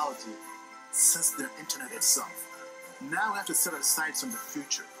technology since the internet itself. Now we have to set our sights on the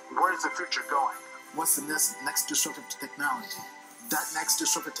future. Where is the future going? What's the next disruptive technology? that next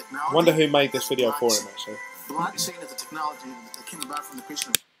disruptive technology. I wonder who made this video for him, actually. Blockchain is a technology that came about from the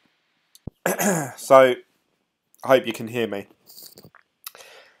creation of... So, I hope you can hear me.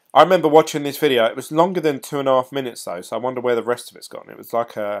 I remember watching this video. It was longer than 2.5 minutes, though, so I wonder where the rest of it's gone. It was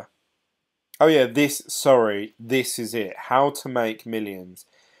like a... Oh, yeah, this is it. How to make millions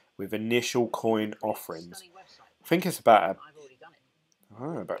with initial coin offerings. I think it's about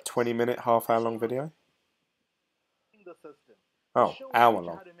about 20-minute, half-hour long video. Oh, hour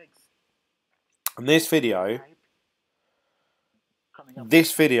long. And this video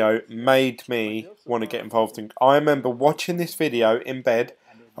made me want to get involved in... I remember watching this video in bed.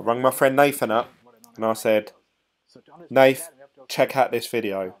 I rang my friend Nathan up and I said, Nath, check out this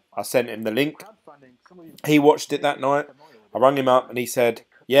video. I sent him the link. He watched it that night. I rang him up and he said,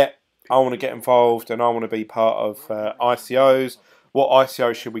 yeah, I want to get involved and I want to be part of ICOs. What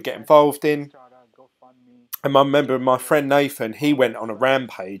ICOs should we get involved in? And I remember my friend Nathan, he went on a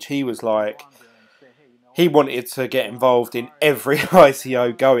rampage. He was like, he wanted to get involved in every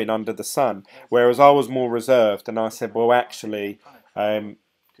ICO going under the sun. Whereas I was more reserved and I said, well, actually, I'm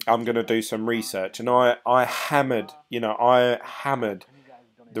going to do some research. And I hammered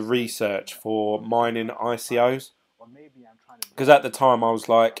the research for mining ICOs. Because at the time I was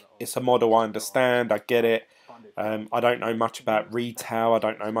like, it's a model I understand, I get it. I don't know much about retail, I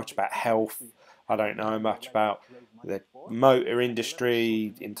don't know much about health, I don't know much about the motor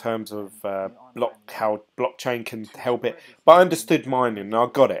industry in terms of how blockchain can help it. But I understood mining and I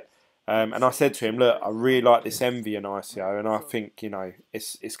got it. And I said to him, look, I really like this Envian ICO and I think,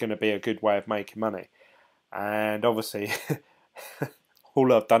 it's going to be a good way of making money. And obviously,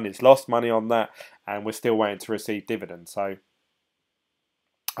 all I've done is lost money on that and we're still waiting to receive dividends. So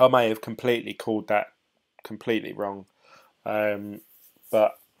I may have completely called that completely wrong.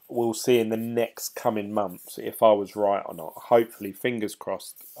 But we'll see in the next coming months if I was right or not. Hopefully, fingers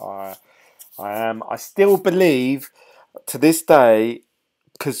crossed, I am. I still believe to this day,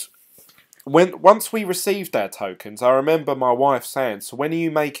 because once we received our tokens, I remember my wife saying, so when are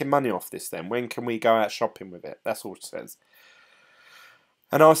you making money off this then? When can we go out shopping with it? That's all she says.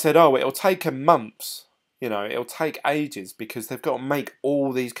 And I said, oh, it'll take them months. It'll take ages because they've got to make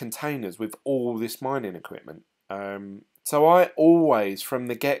all these containers with all this mining equipment. So I always, from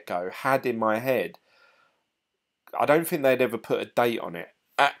the get-go, had in my head, I don't think they'd ever put a date on it.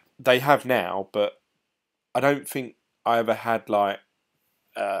 They have now, but I don't think I ever had like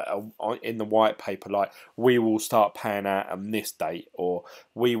in the white paper, like, we will start paying out on this date, or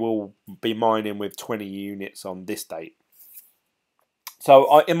we will be mining with 20 units on this date.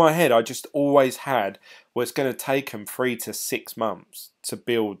 So in my head, I just always had, well, it's going to take them 3 to 6 months to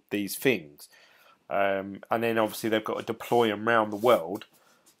build these things. And then obviously they've got to deploy them around the world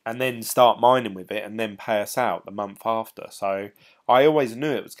and then start mining with it and then pay us out the month after. So I always knew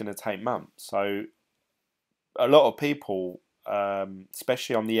it was going to take months. So a lot of people,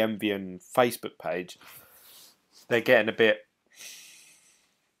 especially on the Envian Facebook page, they're getting a bit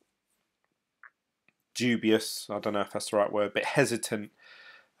dubious, I don't know if that's the right word, a bit hesitant,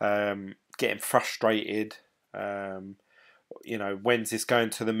 getting frustrated. When's this going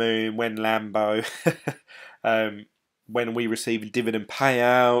to the moon? When Lambo? When are we receiving dividend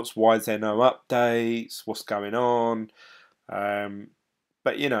payouts? Why is there no updates? What's going on?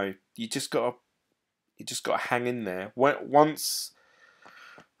 But you just got to hang in there. Once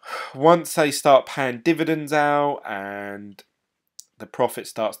they start paying dividends out and the profit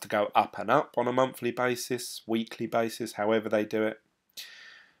starts to go up and up on a monthly basis, weekly basis, however they do it,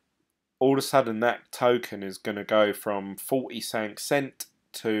 all of a sudden that token is going to go from 40 cent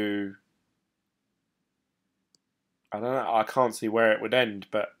to, I don't know, I can't see where it would end,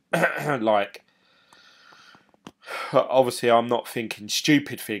 but like, obviously I'm not thinking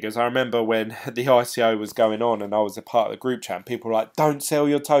stupid figures. I remember when the ICO was going on and I was a part of the group chat, and people were like, don't sell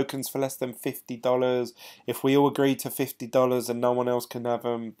your tokens for less than $50. If we all agree to $50 and no one else can have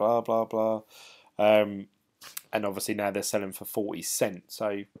them, blah, blah, blah. And obviously now they're selling for 40 cents.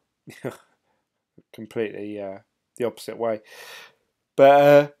 So completely the opposite way.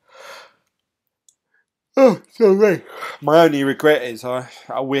 But oh, sorry. My only regret is I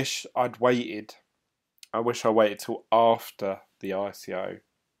wish I'd waited. I wish I waited till after the ICO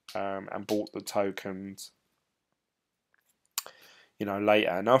and bought the tokens, later.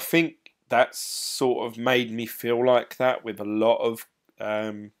 And I think that's sort of made me feel like that with a lot of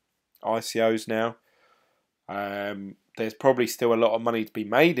ICOs now. There's probably still a lot of money to be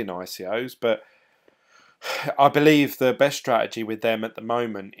made in ICOs, but I believe the best strategy with them at the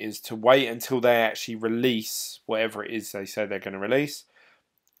moment is to wait until they actually release whatever it is they say they're going to release.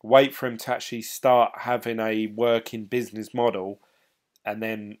 Wait for them to actually start having a working business model and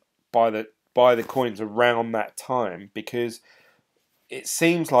then buy the coins around that time, because it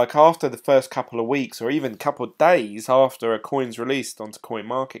seems like after the first couple of weeks or even couple of days after a coin's released onto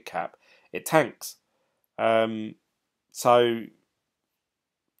CoinMarketCap, it tanks. So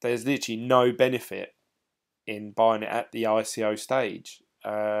there's literally no benefit in buying it at the ICO stage.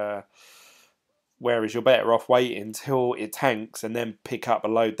 Whereas you're better off waiting until it tanks and then pick up a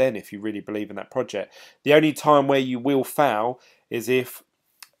load then if you really believe in that project. The only time where you will foul is if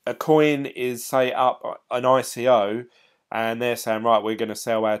a coin is, say, up an ICO and they're saying, right, we're going to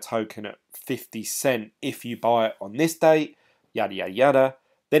sell our token at 50 cent if you buy it on this date, yada, yada, yada.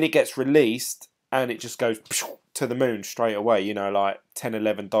 Then it gets released and it just goes to the moon straight away, you know, like $10,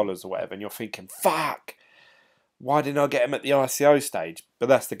 $11 or whatever. And you're thinking, fuck, why didn't I get them at the ICO stage? But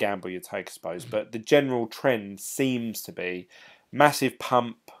that's the gamble you take, I suppose. But the general trend seems to be massive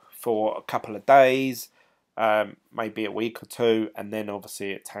pump for a couple of days, maybe a week or two, and then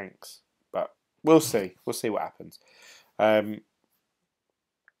obviously it tanks. But we'll see. We'll see what happens.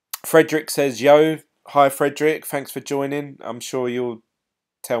 Frederick says, yo, hi Frederick, thanks for joining. I'm sure you'll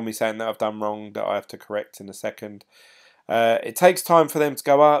tell me something that I've done wrong that I have to correct in a second. It takes time for them to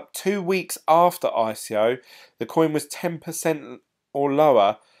go up. 2 weeks after ICO, the coin was 10% or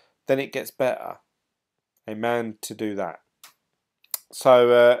lower, then it gets better. A man to do that.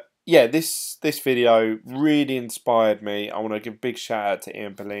 So, yeah, this video really inspired me. I want to give a big shout out to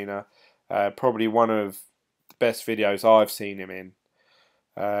Ian Bellina. Probably one of the best videos I've seen him in.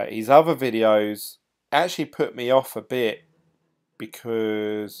 His other videos actually put me off a bit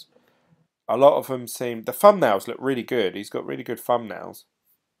because a lot of them seem... The thumbnails look really good. He's got really good thumbnails.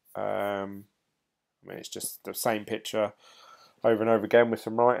 I mean, it's just the same picture over and over again with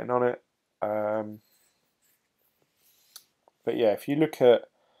some writing on it. But yeah, if you look at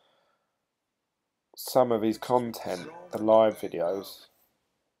some of his content, the live videos,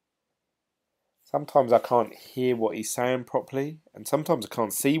 sometimes I can't hear what he's saying properly, and sometimes I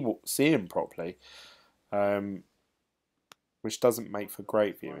can't see him properly, which doesn't make for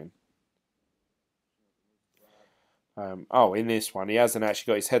great viewing. Oh, in this one, he hasn't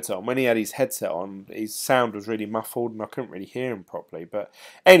actually got his headset on. When he had his headset on, his sound was really muffled and I couldn't really hear him properly. But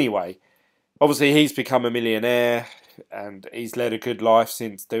anyway, obviously he's become a millionaire and he's led a good life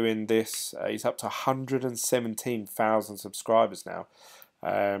since doing this. He's up to 117,000 subscribers now.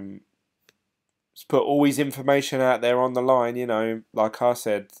 He's put all his information out there on the line. You know, like I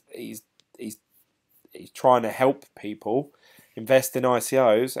said, he's trying to help people invest in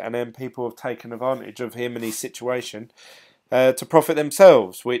ICOs, and then people have taken advantage of him and his situation to profit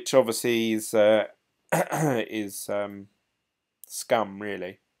themselves, which obviously is scum,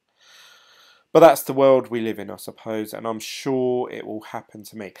 really. But that's the world we live in, I suppose, and I'm sure it will happen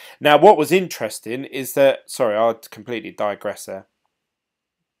to me. Now, what was interesting is that... Sorry, I completely digress there.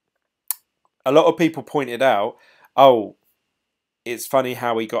 A lot of people pointed out, oh, it's funny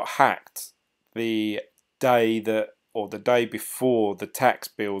how he got hacked the day that... or the day before the tax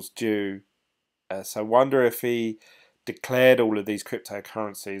bill's due. So I wonder if he declared all of these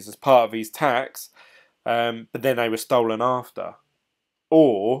cryptocurrencies as part of his tax, but then they were stolen after.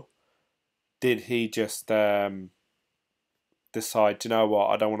 Or did he just decide, you know what,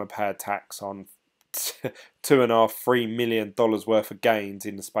 I don't want to pay a tax on $2.5–3 million worth of gains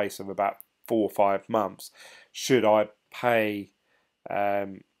in the space of about 4 or 5 months. Should I pay...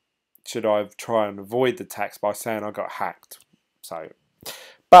 should I try and avoid the tax by saying I got hacked? So,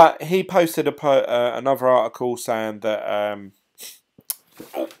 but he posted another article saying that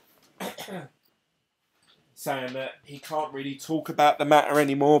he can't really talk about the matter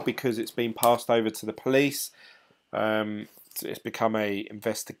anymore because it's been passed over to the police. It's become a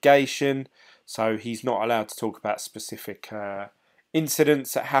investigation, so he's not allowed to talk about specific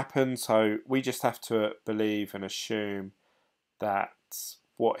incidents that happened. So we just have to believe and assume that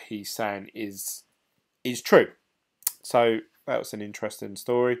what he's saying is true. So that was an interesting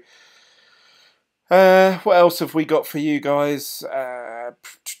story. What else have we got for you guys?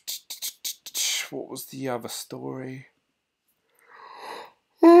 What was the other story?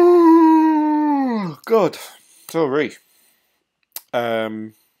 Oh, God, sorry.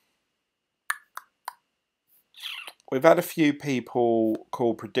 We've had a few people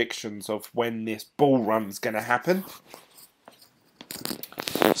call predictions of when this bull run's going to happen.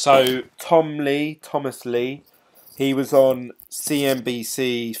 So Thomas Lee, he was on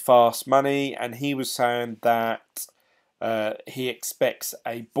CNBC Fast Money, and he was saying that he expects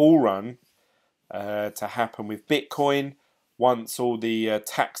a bull run to happen with Bitcoin once all the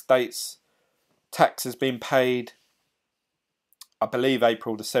tax has been paid. I believe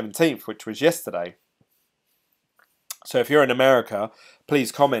April the 17th, which was yesterday. So if you're in America,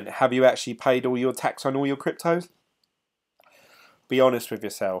 please comment, have you actually paid all your tax on all your cryptos? Be honest with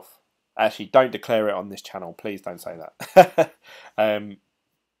yourself. Actually, don't declare it on this channel. Please don't say that.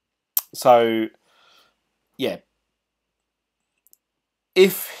 So, yeah.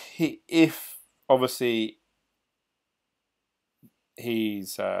 If obviously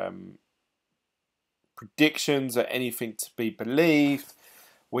his predictions are anything to be believed,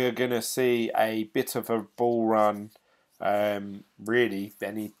 we're going to see a bit of a bull run, really,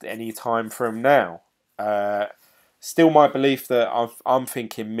 any time from now. Still my belief that I'm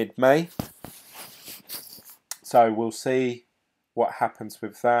thinking mid-May. So we'll see what happens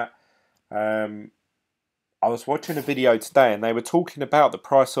with that. I was watching a video today and they were talking about the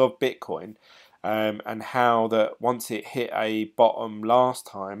price of Bitcoin, and how that once it hit a bottom last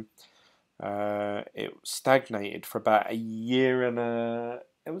time, it stagnated for about a year and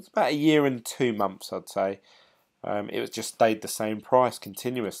it was about a year and 2 months, I'd say. It was just stayed the same price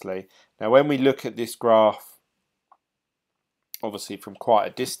continuously. Now, when we look at this graph, obviously from quite a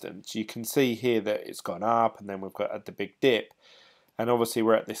distance, you can see here that it's gone up, and then we've got the big dip. And obviously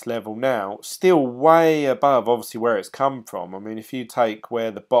we're at this level now, still way above obviously where it's come from. I mean, if you take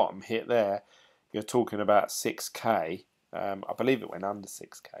where the bottom hit there, you're talking about 6k. I believe it went under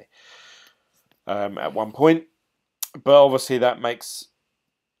 6k at one point. But obviously that makes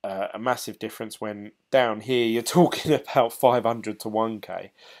a massive difference when down here you're talking about 500 to 1k.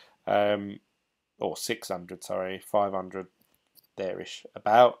 Or 600, sorry, 500 there-ish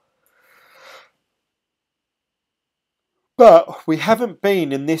about. But we haven't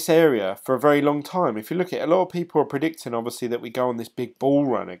been in this area for a very long time. If you look at it, a lot of people are predicting, obviously, that we go on this big bull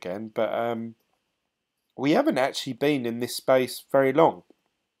run again. But we haven't actually been in this space very long.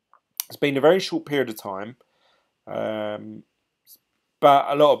 It's been a very short period of time. But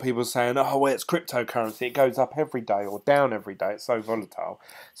a lot of people are saying, oh, well, it's cryptocurrency. It goes up every day or down every day. It's so volatile.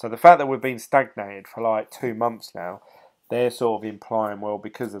 So the fact that we've been stagnated for like 2 months now, they're sort of implying, well,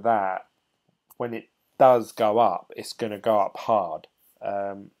 because of that, when it does go up, it's going to go up hard,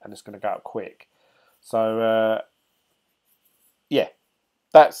 and it's going to go up quick. So yeah,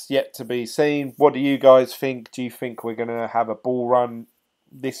 that's yet to be seen. What do you guys think? Do you think we're going to have a bull run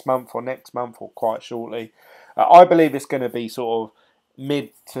this month or next month or quite shortly? I believe it's going to be sort of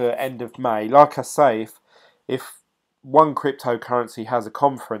mid to end of May. Like I say, if one cryptocurrency has a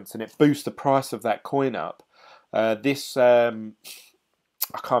conference and it boosts the price of that coin up, this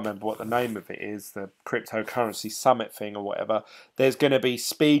I can't remember what the name of it is, the cryptocurrency summit thing or whatever. There's going to be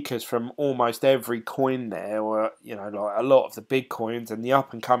speakers from almost every coin there, or like a lot of the big coins and the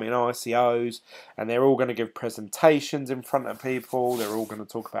up and coming ICOs, and they're all going to give presentations in front of people. They're all going to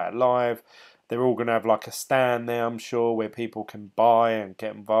talk about it live. They're all going to have like a stand there, I'm sure, where people can buy and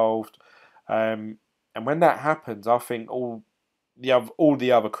get involved. And when that happens, I think all the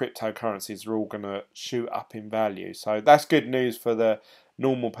other cryptocurrencies are all going to shoot up in value. So that's good news for the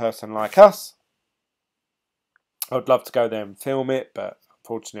normal person like us. I'd love to go there and film it, but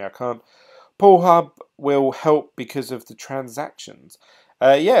unfortunately I can't. Pornhub will help because of the transactions.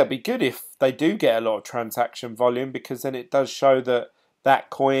 Yeah, it'd be good if they do get a lot of transaction volume, because then it does show that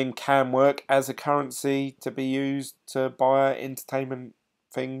that coin can work as a currency to be used to buy entertainment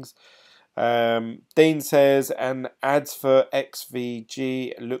things. Dean says, and ads for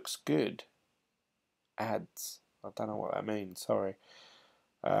XVG looks good. Ads. I don't know what that means, sorry.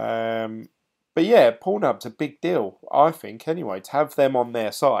 But yeah, Pornhub's a big deal, I think, anyway, to have them on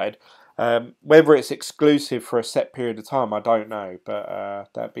their side. Whether it's exclusive for a set period of time, I don't know, but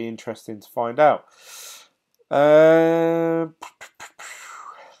that'd be interesting to find out. I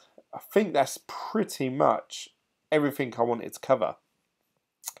think that's pretty much everything I wanted to cover.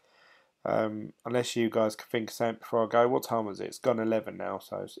 Unless you guys can think of something before I go. What time was it? It's gone 11 now,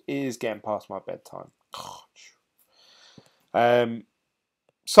 so it is getting past my bedtime.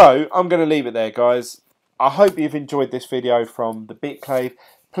 So I'm going to leave it there, guys. I hope you've enjoyed this video from the Bit Cave.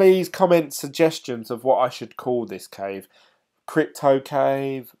 Please comment suggestions of what I should call this cave. Crypto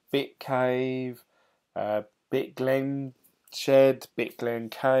Cave, Bit Cave, Bit Glen Shed, Bit Glen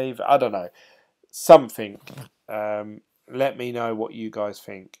Cave. I don't know. Something. Let me know what you guys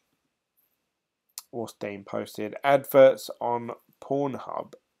think. What's Dean posted? Adverts on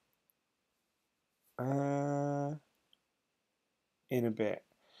Pornhub. In a bit.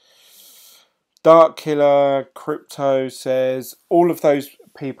 Dark Killer Crypto says all of those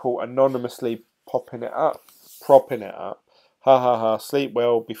people anonymously propping it up. Ha ha ha. Sleep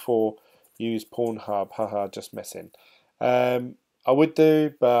well before use Pornhub. Ha ha. Just messing. I would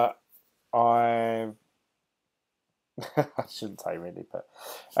do, but I I shouldn't say really, but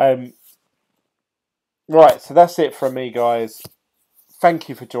Right, so that's it from me, guys. Thank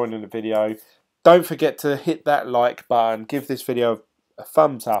you for joining the video. Don't forget to hit that like button. Give this video a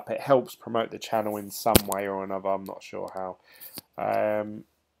thumbs up. It helps promote the channel in some way or another. I'm not sure how.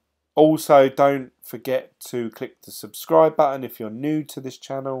 Also, don't forget to click the subscribe button if you're new to this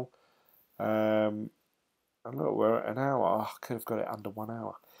channel. Look, we're at an hour. Oh, I could have got it under 1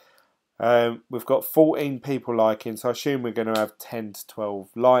 hour. We've got 14 people liking, so I assume we're going to have 10 to 12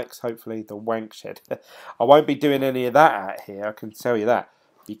 likes, hopefully. The wank shed. I won't be doing any of that out here, I can tell you that.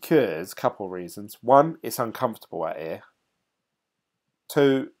 Because, a couple of reasons. One, it's uncomfortable out here.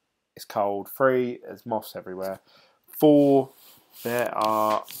 Two, it's cold. Three, there's moths everywhere. Four, there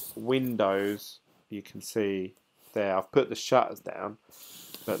are windows. You can see there. I've put the shutters down.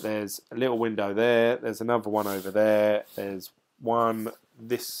 But there's a little window there. There's another one over there. There's one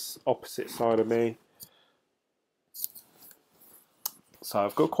this opposite side of me. So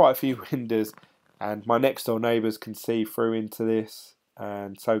I've got quite a few windows, and my next door neighbours can see through into this,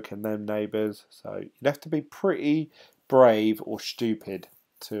 and so can them neighbours. So you'd have to be pretty brave or stupid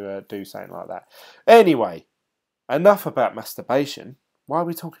to do something like that. Anyway, enough about masturbation. Why are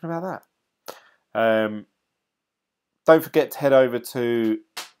we talking about that? Don't forget to head over to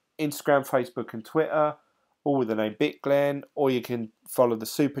Instagram, Facebook and Twitter, all with the name BitGlen, or you can follow the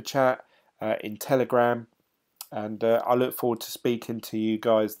Super Chat in Telegram. And I look forward to speaking to you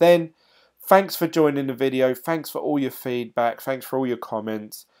guys then. Thanks for joining the video. Thanks for all your feedback. Thanks for all your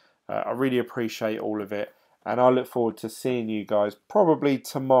comments. I really appreciate all of it. And I look forward to seeing you guys probably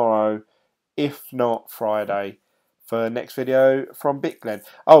tomorrow, if not Friday, for the next video from BitGlen.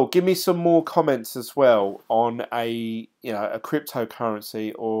 Oh, give me some more comments as well on a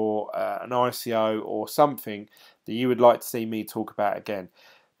cryptocurrency or an ICO or something that you would like to see me talk about again.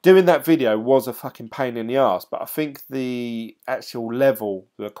 Doing that video was a fucking pain in the ass, but I think the actual level,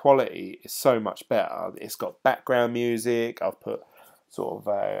 the quality is so much better. It's got background music. I've put sort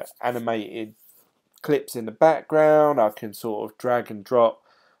of animated clips in the background. I can sort of drag and drop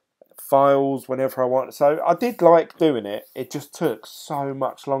files whenever I want. So I did like doing it. It just took so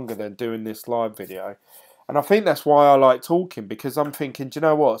much longer than doing this live video. And I think that's why I like talking, because I'm thinking, do you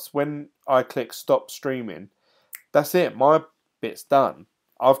know what? When I click stop streaming, that's it. My bit's done.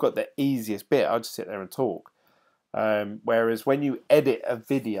 I've got the easiest bit. I just sit there and talk. Whereas when you edit a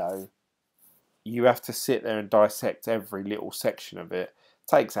video, you have to sit there and dissect every little section of it. It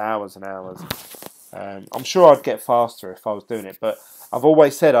takes hours and hours. I'm sure I'd get faster if I was doing it, but I've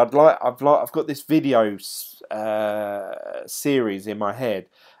always said I've got this video series in my head,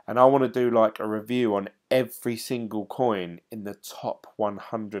 and I want to do like a review on every single coin in the top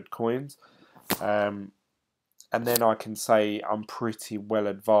 100 coins. And then I can say I'm pretty well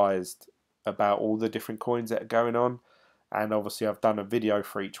advised about all the different coins that are going on. And obviously I've done a video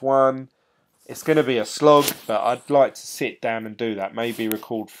for each one. It's going to be a slog, but I'd like to sit down and do that. Maybe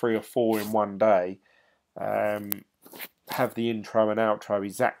record 3 or 4 in one day. Have the intro and outro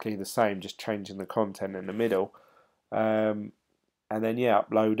exactly the same, just changing the content in the middle. And then, yeah,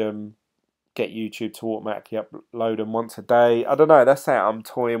 upload them. Get YouTube to automatically upload them once a day. I don't know, that's how I'm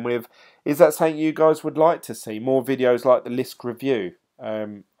toying with. Is that something you guys would like to see? More videos like the Lisk review?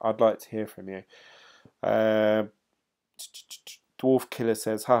 I'd like to hear from you. Dwarf Killer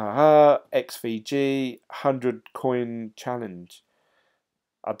says, ha ha ha, XVG, 100 coin challenge.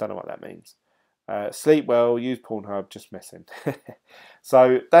 I don't know what that means. Sleep well, use Pornhub, just messing.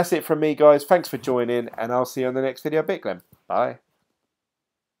 So that's it from me, guys. Thanks for joining, and I'll see you on the next video. BitGlen. Bye.